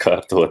viņiem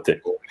atkārtoti.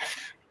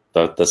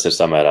 Tas ir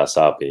samērā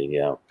sāpīgi,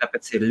 jā.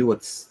 Tāpēc ir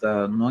ļoti,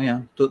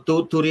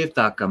 tur ir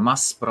tā, ka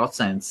mazs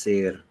procents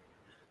ir,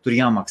 tur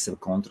jāmāk sevi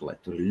kontrolēt,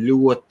 tur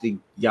ļoti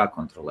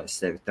jākontrolē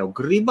sevi. Tev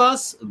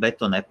gribās,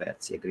 bet tu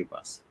nepērc, ja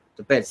gribās.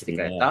 Tu pērc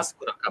tikai tas,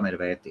 kam ir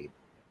vērtība.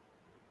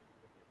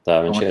 Tā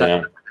viņš ir,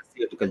 jā.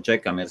 Kad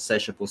džekam ir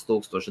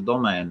 6,500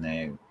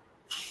 domēni.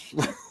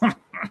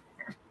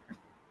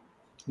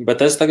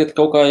 Bet es tagad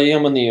kaut kā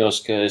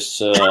iemanījos, ka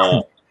es,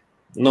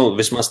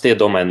 vismaz tie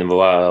domēni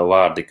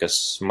vārdi, kas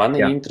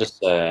mani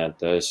interesē,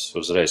 es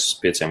uzreiz uz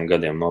 5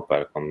 gadiem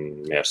nopērku un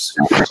miers.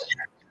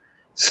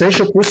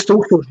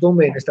 6,500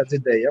 domēni, es tā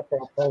dzirdēju, ja?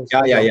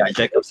 Jā,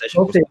 džekam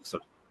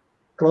 6,500.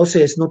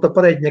 Klausies, tad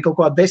pareiģi kaut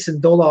kā $10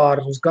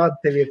 uz gadu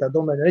tev ir tā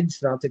domēna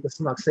reģistrācija, tas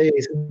sanāk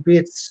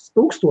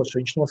 75,000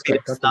 viņš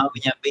noskaita.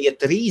 Viņam bija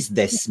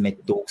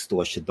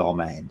 30,000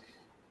 domēni.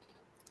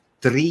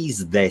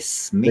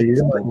 30.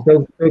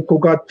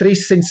 Kaut kā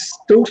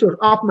 300,000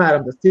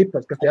 apmēram tas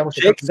cipars, kas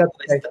jāmaksā katru gadu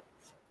teikt.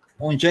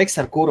 Un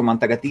džeks, ar kuru man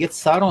tagad iet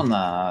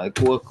saruna, ar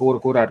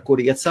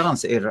kuru iet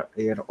sarunas,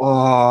 ir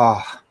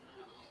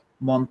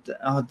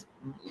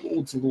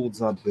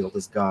Lūdzu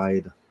atbildes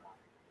gaida.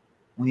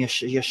 Un ja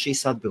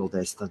šīs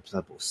atbildēs, tad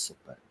būs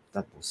super.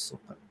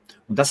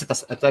 Un tas ir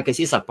tas, ka es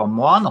iesāku pa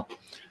Moanu,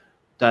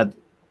 tad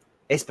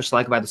es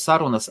pašlaik veidu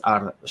sarunas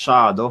ar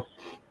šādu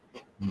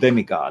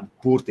demigādu,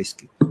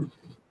 burtiski.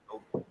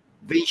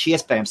 Viņš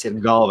iespējams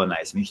ir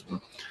galvenais. Viņš,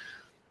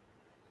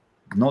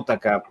 tā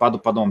kā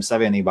padomu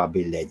savienībā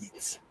bija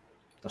Ļeņins.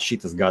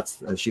 Šitas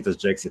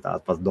džeks ir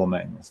tāds pats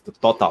domēnis.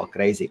 Totāli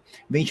crazy.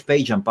 Viņš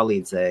Page'am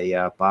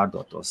palīdzēja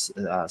pārdot tos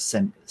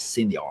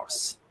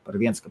seniors par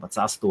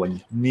 1,8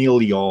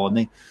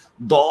 miljoni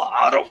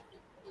dolāru.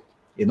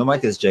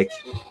 Iedomājieties, džeki.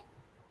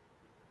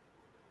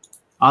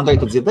 Andrej,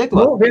 tu dzirdēji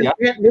to?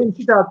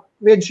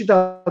 Viens šitā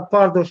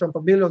pārdošana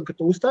par miljonu, ka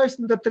tu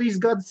uztaisi, tad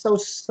 3 gadus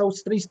savus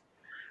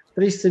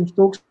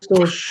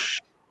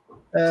 300,000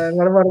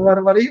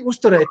 var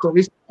uzturēt to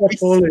visu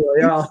portfolio,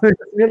 jā.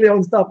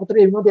 Miljonus tā pa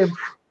 3 gadiem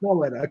nav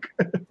vairāk.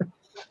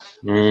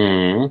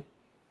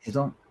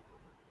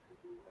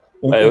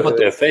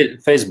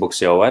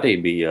 Facebooks jau arī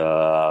bija,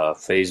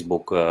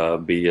 Facebook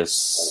bija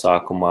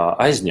sākumā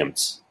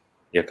aizņemts,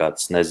 ja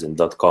kāds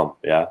nezina, .com,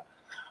 jā.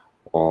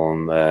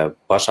 Un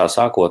pašā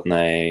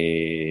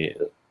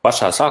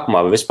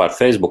sākumā vispār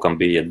Facebookam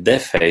bija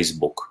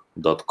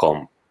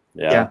defacebook.com,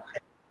 jā.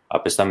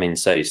 Pēc tam viņi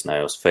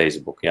saīsināja uz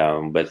Facebook, jā,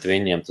 bet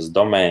viņiem tas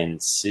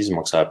domēns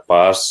izmaksāja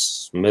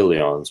pāris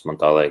miljonus, man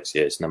tā liekas,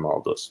 ja es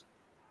nemaldos,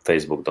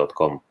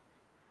 facebook.com.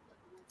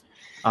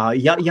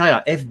 Jā,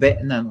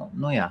 FB,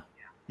 jā.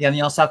 Jā,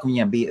 jau sākumā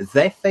viņiem bija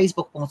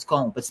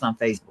thefacebook.com un pēc tam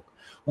Facebook.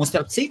 Un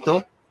starp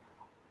citu,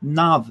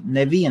 nav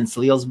neviens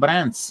liels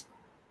brands,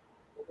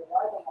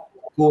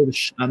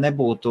 kurš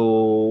nebūtu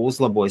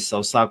uzlabojis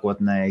savu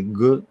sākotnēju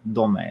G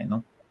domēnu,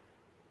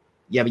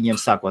 ja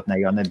viņiem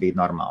sākotnēji jau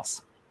nebija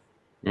normāls.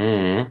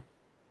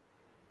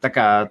 Tā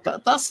kā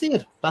tas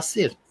ir.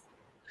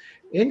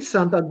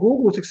 Interesanti,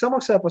 Google, cik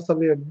samaksāja par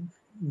saviem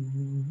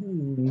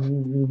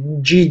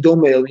G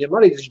domēnu, viņam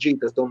arī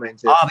tas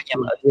domēns ir. Viņam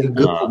ir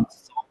G.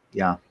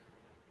 Jā.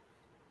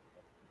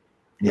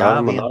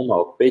 Man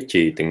normāli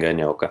peķīti gan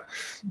jau, ka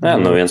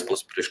no viens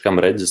puses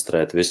priekškam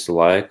reģistrēt visu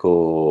laiku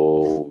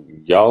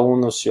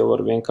jaunus, jau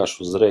var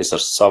vienkārši uzreiz ar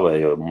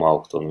savējo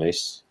maukt un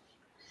viss.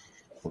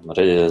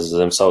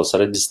 Zem savas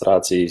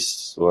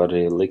reģistrācijas var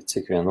arī likt,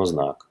 cik vien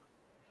uznāk.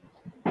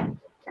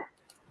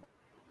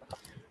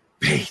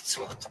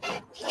 Beidzot!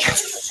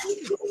 Yes!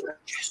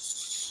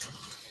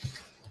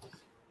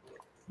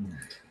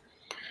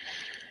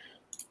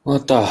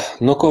 Tā,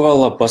 ko vēl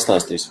labi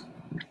pastāstīs?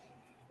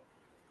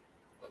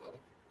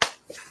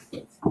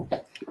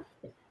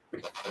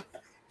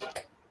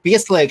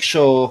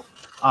 Pieslēgšu,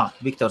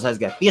 Viktors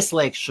aizgāja,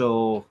 pieslēgšu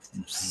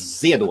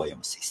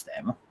ziedojumu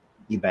sistēmu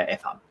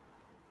IBF-am.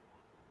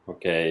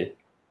 Ok.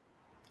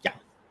 Jā.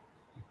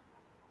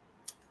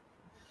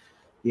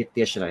 Ir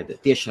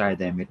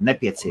tiešraidēm ir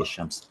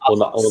nepieciešams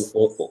atbalsts.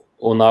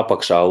 Un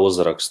apakšā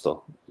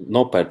uzrakstu.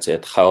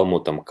 Nopērciet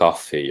Helmutam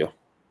kafiju.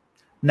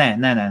 Nē.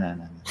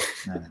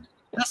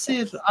 Tas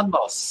ir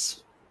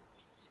atbalsts.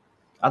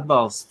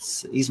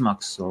 Atbalsts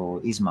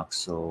izmaksu,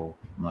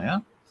 jā?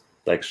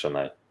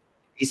 Sekšanai.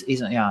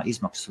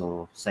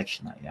 Izmaksu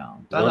sekšanai, jā.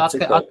 Tāda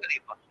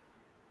atkarība.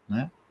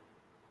 Ne?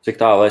 Cik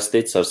tālu es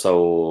ticu ar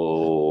savu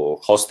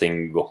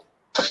hostingu?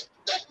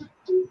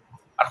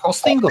 Ar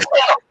hostingu?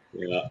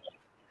 Jā.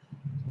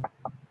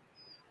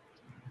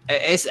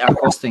 Es ar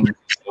hostingu.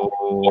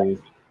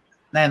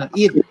 Nē,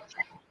 ir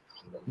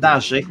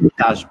daži,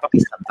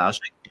 pavisam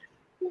daži.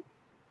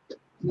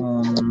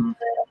 Un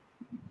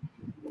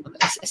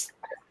es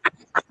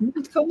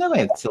kā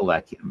nevajag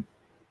cilvēkiem.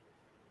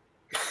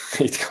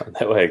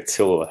 Nevajag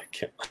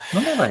cilvēkiem.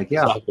 Nevajag,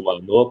 jā. Sākumā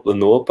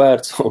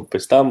nopērts, un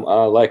pēc tam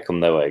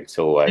laikam nevajag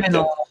cilvēkiem.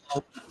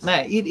 Nē,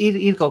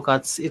 ir kaut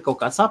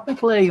kāds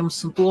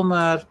apmeklējums, un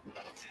tomēr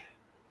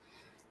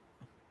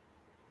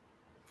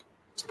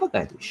es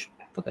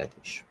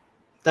pagaidīšu.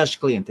 Daži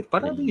klienti ir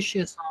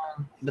parādījušies,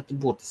 bet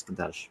burtiski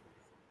daži.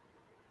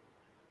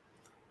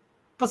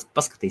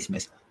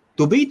 Paskatīsimies.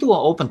 Tu biji to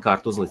open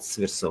card uzlicis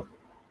virsū?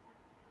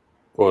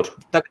 Kur?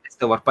 Tagad es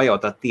tev varu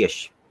pajautāt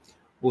tieši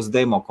uz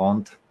demo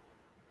konta.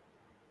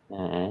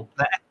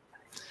 Nē.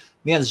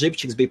 Viens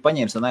žipčiks bija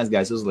paņēmis un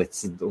aizgājis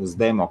uzlicis uz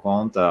demo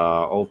konta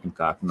open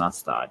card un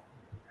atstāja.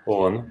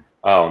 Un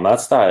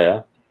atstāja, jā?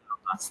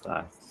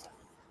 Atstāja.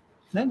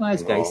 Nē,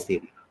 aizgāja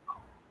iztīrīt.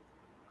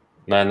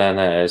 Nē,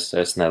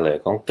 es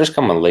nelieku. Un priekš,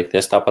 kā man likt,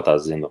 es tāpat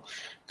zinu,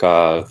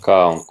 kā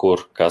un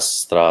kur, kas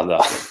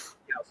strādā.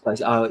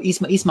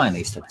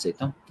 Izmainīja, starp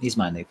citu.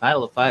 Izmainīja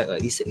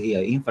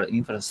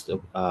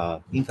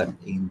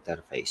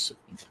interfeisu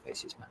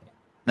izmainīja.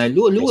 Nē,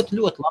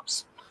 ļoti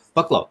labs.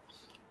 Paklau.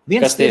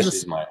 Kas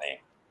tieši izmainīja?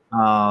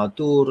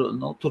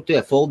 Tur tie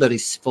folderi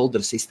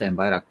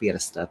sistēma vairāk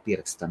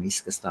pierakstam,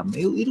 izkastām.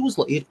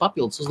 Ir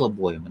papildus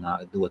uzlabojumi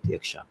dot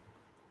iekšā.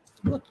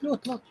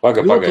 Ļoti labi. Paga,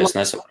 es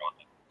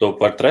nesaprotu. Tu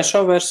par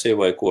 3. versiju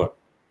vai ko?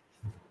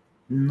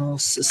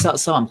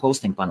 Savam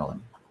hosting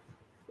panelim.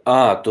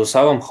 Tu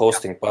savam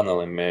hosting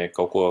panelim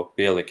kaut ko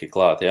pieliki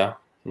klāt, jā?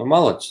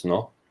 Malacis,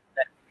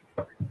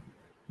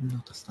 Nu,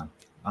 tas tā.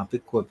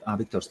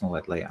 Viktors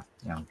nolaid lejā.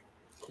 Jā.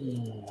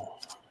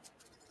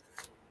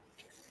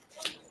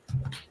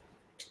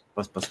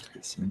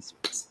 Paskatīsimies.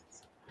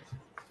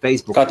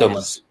 Facebook. Kā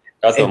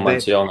tev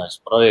mans jaunais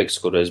projekts,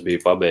 kur es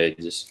biju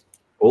pabeidzis?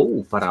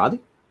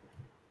 Parādi.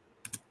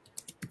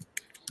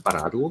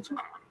 Parādi, lūdzu.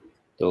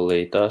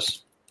 Tūlītās.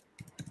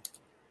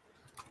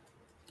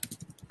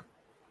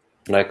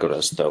 Nekur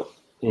es tev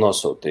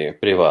nosūtīju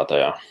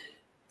privātajā.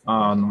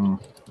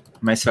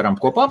 Mēs varam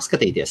kopā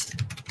apskatīties.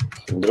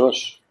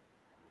 Droši.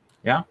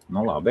 Jā,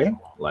 nu labi.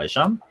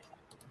 Laižam.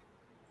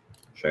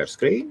 Share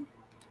screen.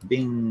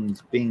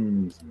 Bings,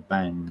 bings,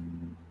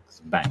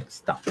 bangs,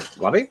 bangs. Tā,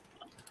 labi.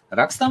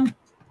 Rakstam.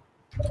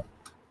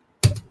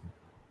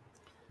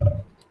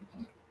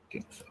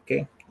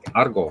 Okay.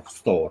 Argo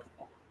Store.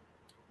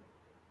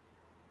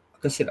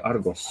 Kas ir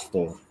Argo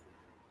Store?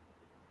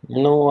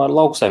 Nu, ar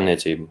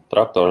lauksaimniecību,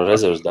 traktora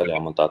rezerves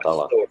daļām un tā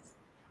tālāk.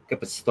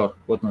 Kāpēc store?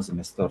 Ko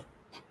nozīmē store?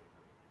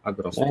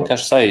 Agro Store.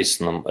 Vienkārši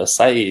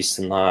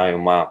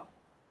saīsinājumā.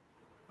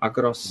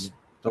 Agro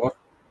Store.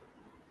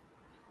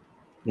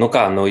 Nu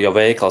kā, ja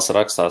veikals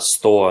rakstās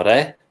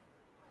store,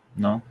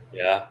 no.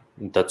 Jā,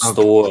 tad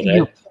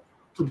store.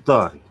 Tu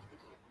dari.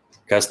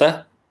 Kas te?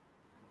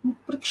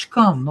 Priekš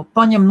kam?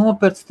 Paņem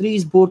nopērc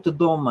 3 burtu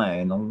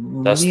domēnu.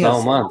 Tas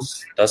nav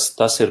mans.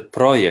 Tas ir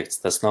projekts,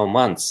 tas nav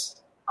mans.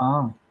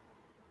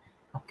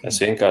 Okay. Es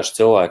vienkārši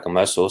cilvēkam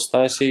esmu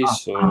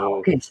uztaisījis.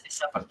 Okay.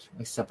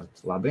 Es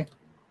sapratu. Labi.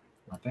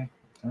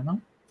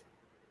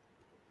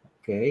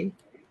 Okay.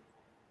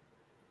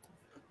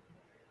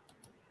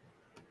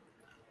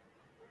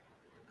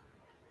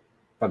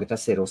 Pagad,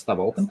 tas ir uz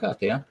tava OpenCart,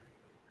 jā?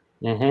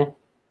 Nu,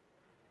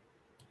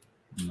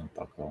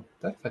 paklau.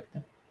 Perfekti.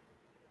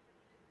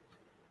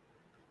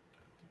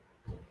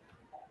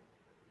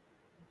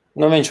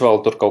 Nu, viņš vēl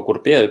tur kaut kur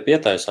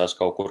pietaisās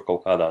kaut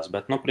kādās,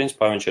 bet,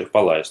 principā viņš ir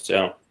palaists,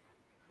 jā.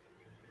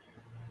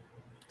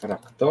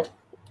 Traktor.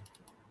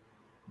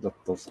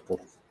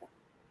 Datosport.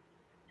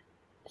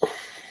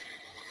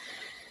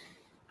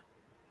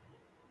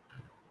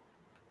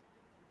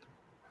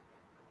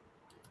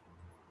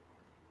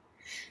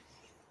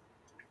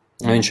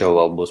 Viņš jau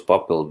vēl būs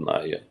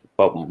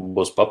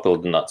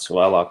papildināts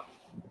vēlāk.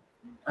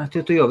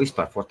 Tu jau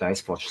vispār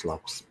fortais foršs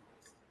labs.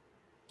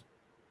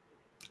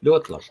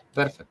 Ļoti labi,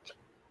 perfekti.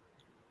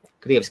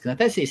 Krieviski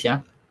netaisīs,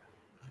 jā?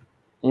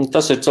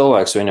 Tas ir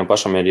cilvēks, viņam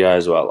pašam ir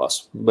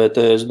jāizvēlās.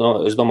 Bet es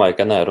domāju,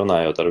 ka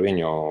runājot ar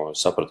viņu,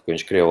 sapratu, ka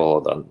viņš krievu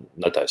valodā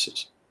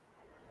netaisīs.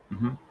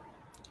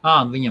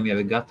 Viņam jau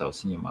ir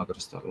gatavs, viņam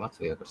Agrostor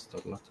Latvija.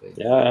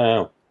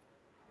 Jā.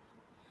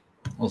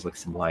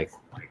 Uzliksim laiku.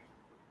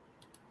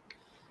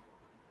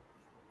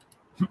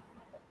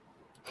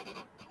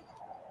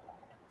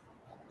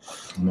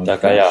 Tā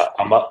kā jā,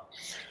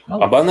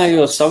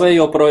 abanējot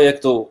savējo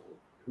projektu,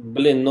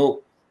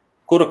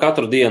 kuru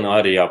katru dienu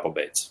arī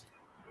jāpabeidz.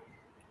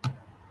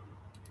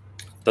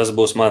 Tas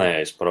būs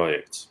manējais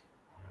projekts,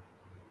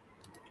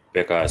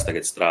 pie kā es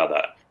tagad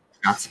strādāju.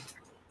 Kāds?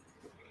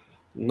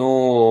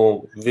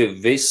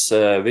 Viss,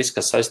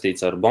 kas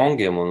saistīts ar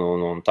bongiem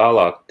un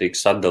tālāk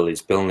tiks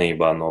atdalīts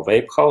pilnībā no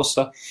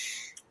Vapehouse.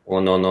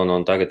 Un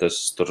tagad es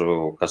tur,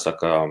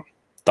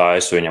 tā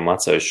es viņam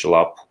atsevišķu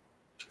lapu.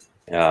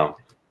 Jā.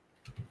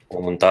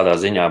 Un tādā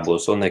ziņā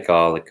būs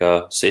unikāli,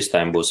 ka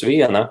sistēma būs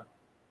viena,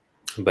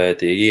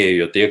 bet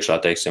ieejot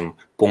iekšā, teiksim,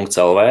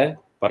 .lv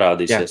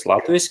parādīsies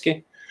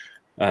latviski,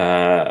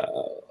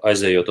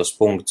 aizejot uz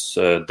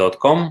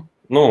 .com,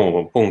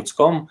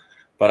 .com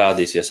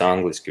parādīsies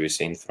angliski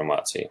visa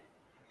informācija.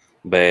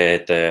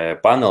 Bet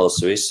panelis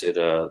viss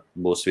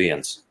būs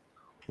viens.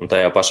 Un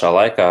tajā pašā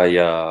laikā,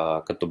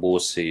 kad tu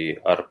būsi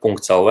ar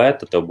 .lv,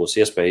 tad tev būs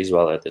iespēja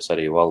izvēlēties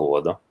arī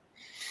valodu.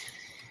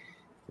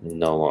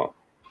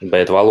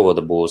 Bet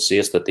valoda būs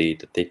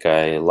iestatīta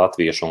tikai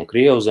latviešu un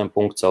krievu zem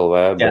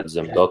 .lv, bet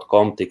zem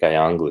 .com tikai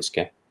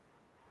angliski.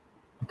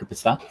 Kāpēc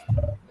tā?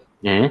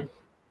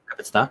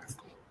 Kāpēc tā?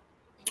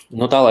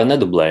 Tā, lai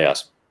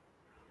nedublējās.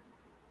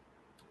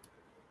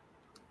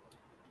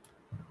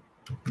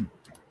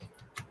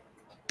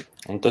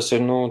 Un tas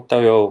ir,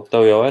 tev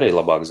jau arī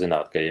labāk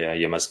zināt, ka,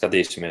 ja mēs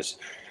skatīsimies,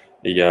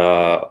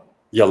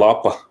 ja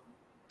lapa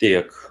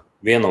tiek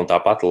viena un tā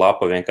pati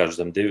lapa vienkārši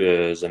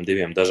zem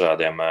diviem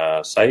dažādiem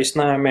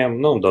saīsinājumiem,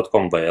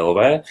 .com vai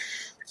LV,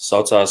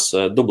 saucās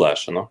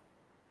dublēšanu.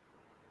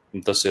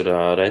 Tas ir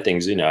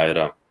reitingu ziņā ir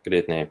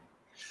krietni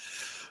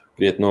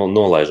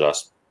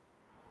nolaižās.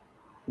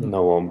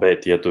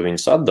 Bet, ja tu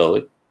viņus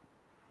atdali,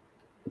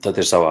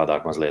 tad ir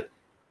savādāk mazliet.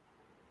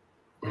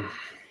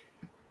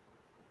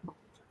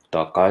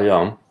 Tā kā jā,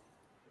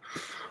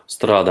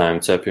 strādājam,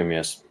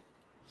 cepjamies.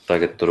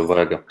 Tagad tur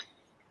vajag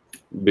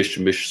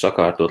bišķi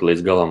sakārtot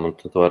līdz galam, un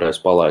tad varēs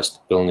palaist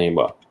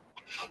pilnībā.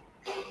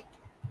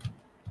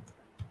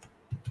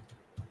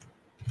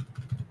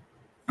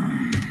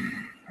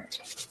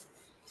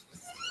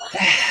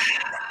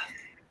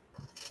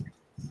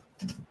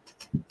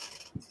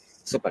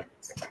 Super.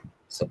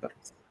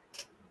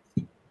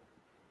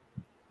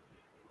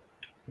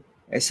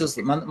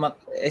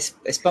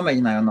 Es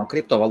pamēģināju no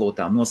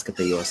kriptovalūtām,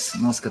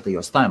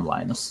 noskatījos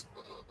timelineus.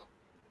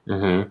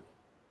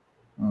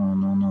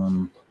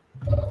 Un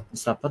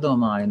es tā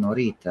padomāju no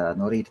rīta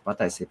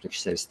pataisīju priekš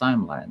sevis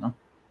timeline.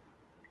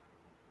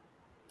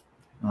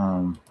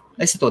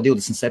 Es to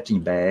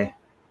 27B,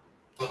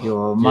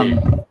 jo man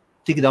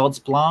tik daudz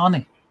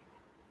plāni.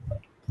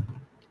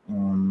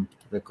 Un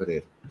kur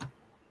ir.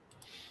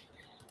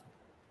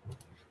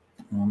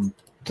 Un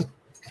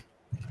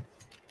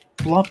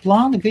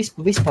plāni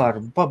vispār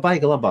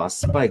baigi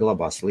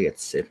labās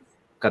lietas ir,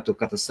 kad tu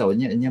sev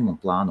ņem un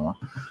plāno.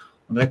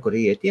 Un kur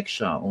iet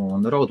iekšā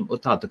un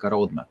tāda kā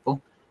roadmapu.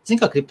 Zin,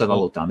 kā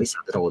kriptovalūtām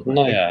visādi roadmapi.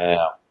 No,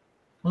 jā.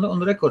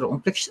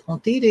 Un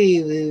tīri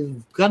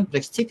gan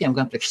priekš citiem,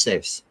 gan priekš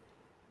sevis.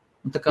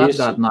 Un tā kā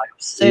atgādināju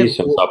sevi,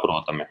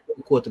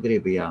 ko tu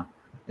gribi, jā.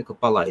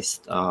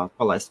 Palaist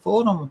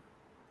fórumu,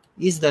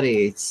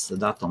 izdarīts,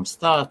 datums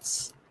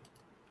tāds,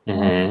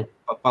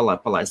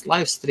 palaist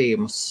live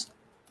streamus,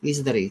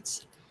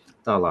 izdarīts.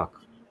 Tālāk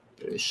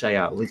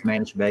šajā līdz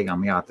mēneša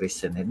beigām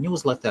jāatrisina ir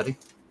newsletteri,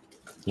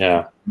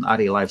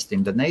 arī live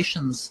stream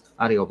donations,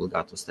 arī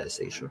obligāti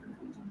uztaisīšu.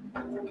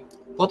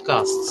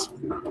 Podcasts,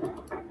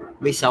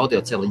 visi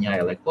audio celiņi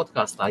jāieliek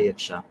podkastā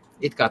iekšā.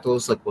 It kā to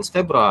uzliku uz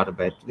februāra,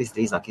 bet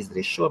visdrīzāk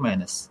izdarīšu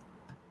šomēnes.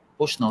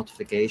 Push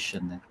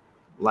notification,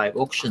 live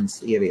auctions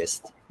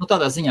ieviest.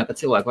 Tādā ziņā, ka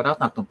cilvēki var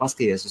atnākt un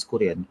paskatīties uz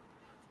kurienu.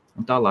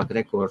 Un tālāk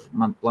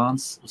man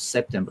plāns uz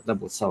septembru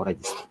dabūt savu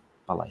reģistru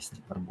palaist,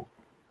 varbūt.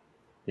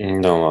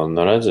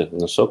 Nu redzi,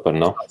 super,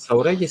 no.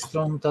 Savu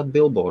reģistru un tad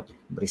billboard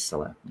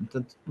Briselē. Un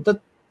tad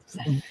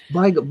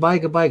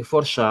baiga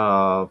forša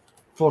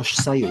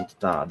sajūta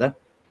tāda.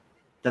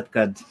 Tad,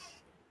 kad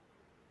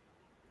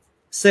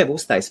sev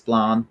uztais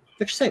plānu,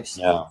 priekš sevis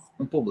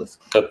un publiski.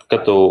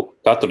 Kad tu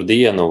katru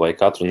dienu vai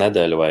katru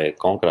nedēļu vai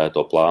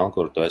konkrēto plānu,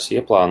 kuru tu esi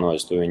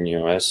ieplānojis, tu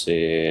viņu esi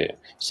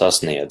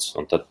sasniedzis,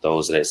 un tad tev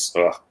uzreiz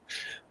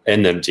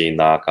enerģija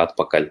nāk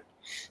atpakaļ.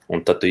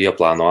 Un tad tu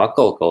ieplāno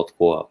atkal kaut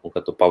ko, un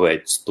kad tu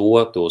paveic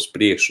to uz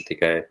priekšu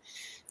tikai,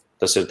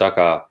 tas ir tā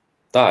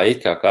it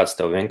kā kāds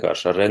tev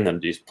vienkārši ar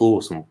enerģijas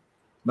plūsmu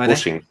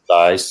pušing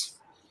tājas.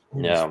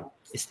 Jā.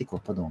 Es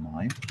tikko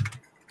padomāju.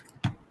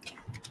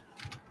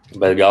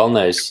 Bet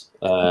galvenais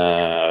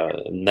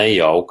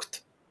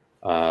nejaukt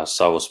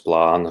savus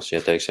plānus,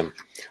 ja teiksim,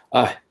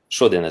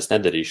 šodien es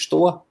nedarīšu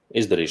to,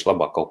 izdarīšu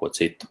labāk kaut ko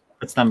citu.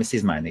 Pēc tam es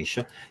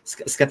izmainīšu.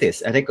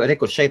 Skaties,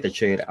 rekur šeit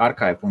taču ir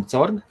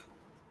archive.org.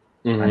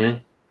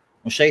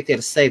 Un šeit ir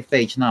save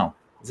page now.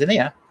 Zini,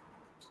 jā?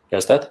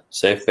 Kas tad?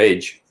 Save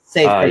page.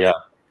 Save page. Jā.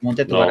 Un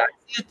te tu var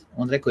aiziet,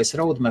 un reku es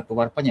roadmapu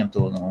var paņemt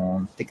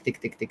un tik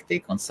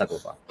un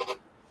saglabāt.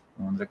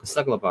 Un reku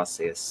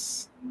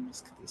saglabāsies,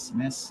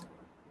 skatīsimies.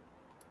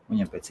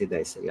 Viņam pēc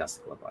idejas ir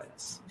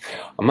jāsaglabājās.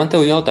 Man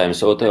tev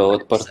jautājums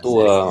par to.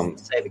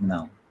 Saving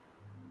now.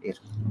 Ir.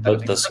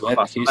 Tas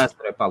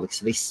vēsturē paliks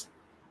viss.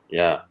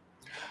 Jā.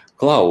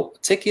 Klau,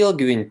 cik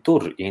ilgi viņi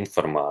tur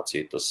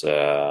informāciju, tas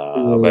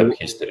web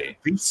history?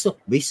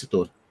 Visu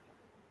tur.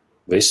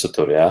 Visu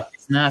tur, jā?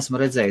 Es neesmu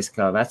redzējis,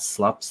 kā vecs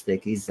lapas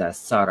tiek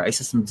izzēsts ārā.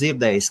 Es esmu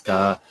dzirdējis,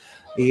 ka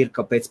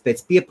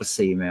pēc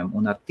pieprasījumiem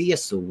un ar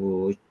tiesu,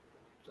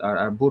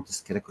 ar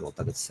burtiski rekrolu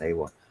tagad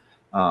seivo,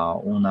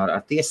 un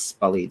ar tiesas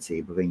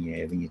palīdzību viņi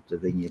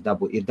ir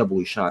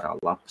dabūjuši ārā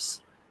lapas.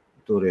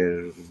 Tur ir,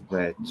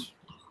 bet...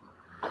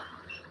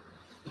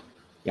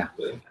 Jā.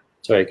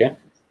 Sveiki.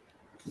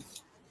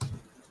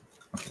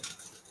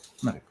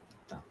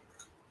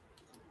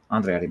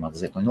 Andrejā arī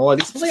mazliet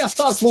nolaidīs. Mazajās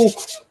tās lūk,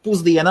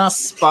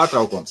 pusdienas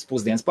pārtraukums.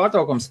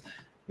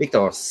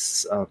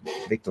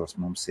 Viktors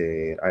mums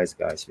ir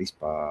aizgājis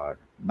vispār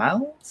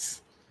melns,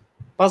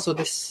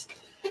 pazudis.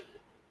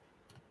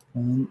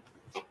 Un...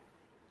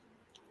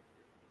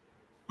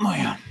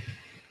 jā.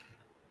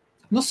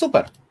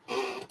 Super.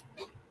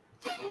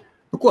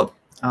 Ko?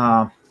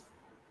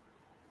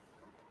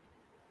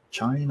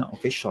 China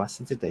official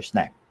esat dzirdējuši?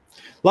 Nē.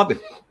 Labi.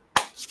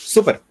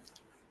 Super.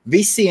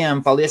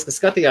 Visiem paldies, ka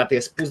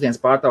skatījāties. Pusdienas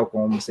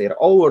pārtraukums ir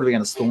over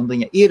 1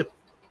 stundiņa. Ir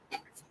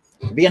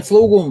viens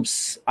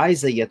lūgums.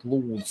 Aiziet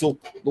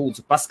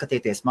lūdzu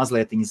paskatieties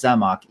mazlietiņi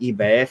zemāk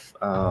IBF.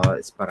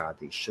 Es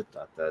parādīšu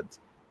tātad.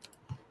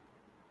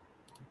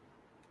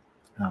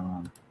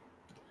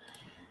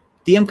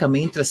 Tiem, kam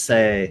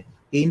interesē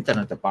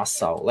interneta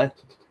pasaule,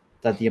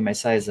 tad, ja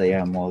mēs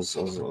aizējām uz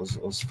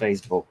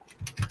Facebook,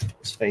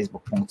 uz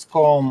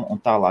facebook.com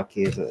un tālāk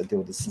ir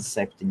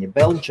 27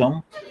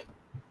 Belgium,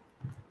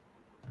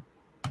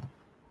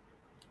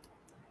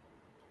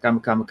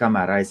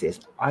 kamēr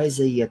aiziet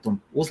un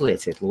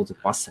uzlieciet, lūdzu,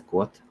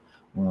 pasakot.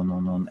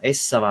 Un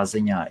es savā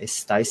ziņā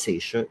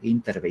taisīšu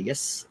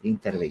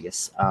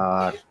intervijas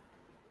ar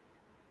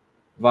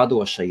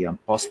vadošajiem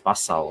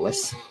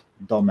postpasaules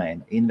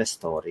domēnu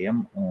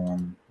investoriem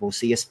un būs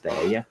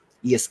iespēja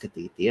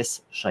ieskatīties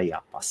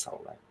šajā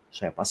pasaulē.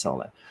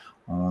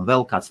 Un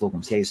vēl kāds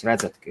lūgums, ja jūs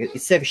redzat,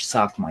 sevišķi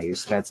sākumā, ja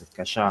jūs redzat,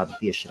 ka šādu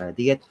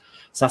tiešraidi iet,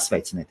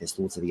 sasveicinieties,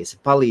 lūdzu,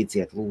 viesi,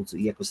 palīdziet, lūdzu,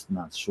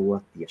 iekustināt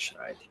šo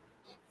tiešraidi.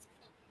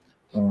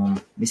 Un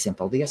visiem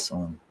paldies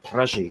un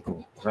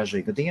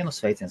ražīgu dienu.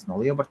 Sveiciens no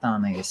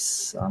Lielbritānijas,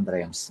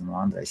 no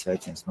Andrejas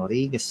sveiciens no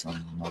Rīgas un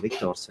no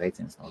Viktora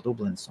sveiciens no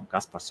Dublinas un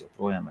Kaspars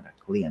joprojām ir ar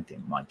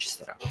klientiem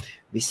Manchesterā.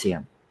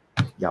 Visiem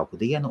jauku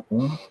dienu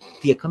un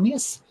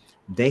tiekamies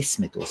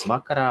 10.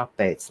 vakarā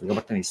pēc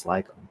Lielbritānijas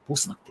laika un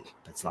pusnaktī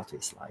pēc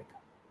Latvijas laika.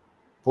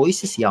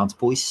 Jauns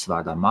puisis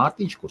vārdā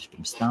Mārtiņš, kurš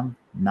pirms tam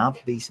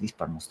nav bijis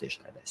vispār mūsu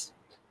tiešraidēs.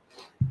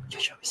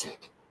 Čau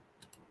visiem!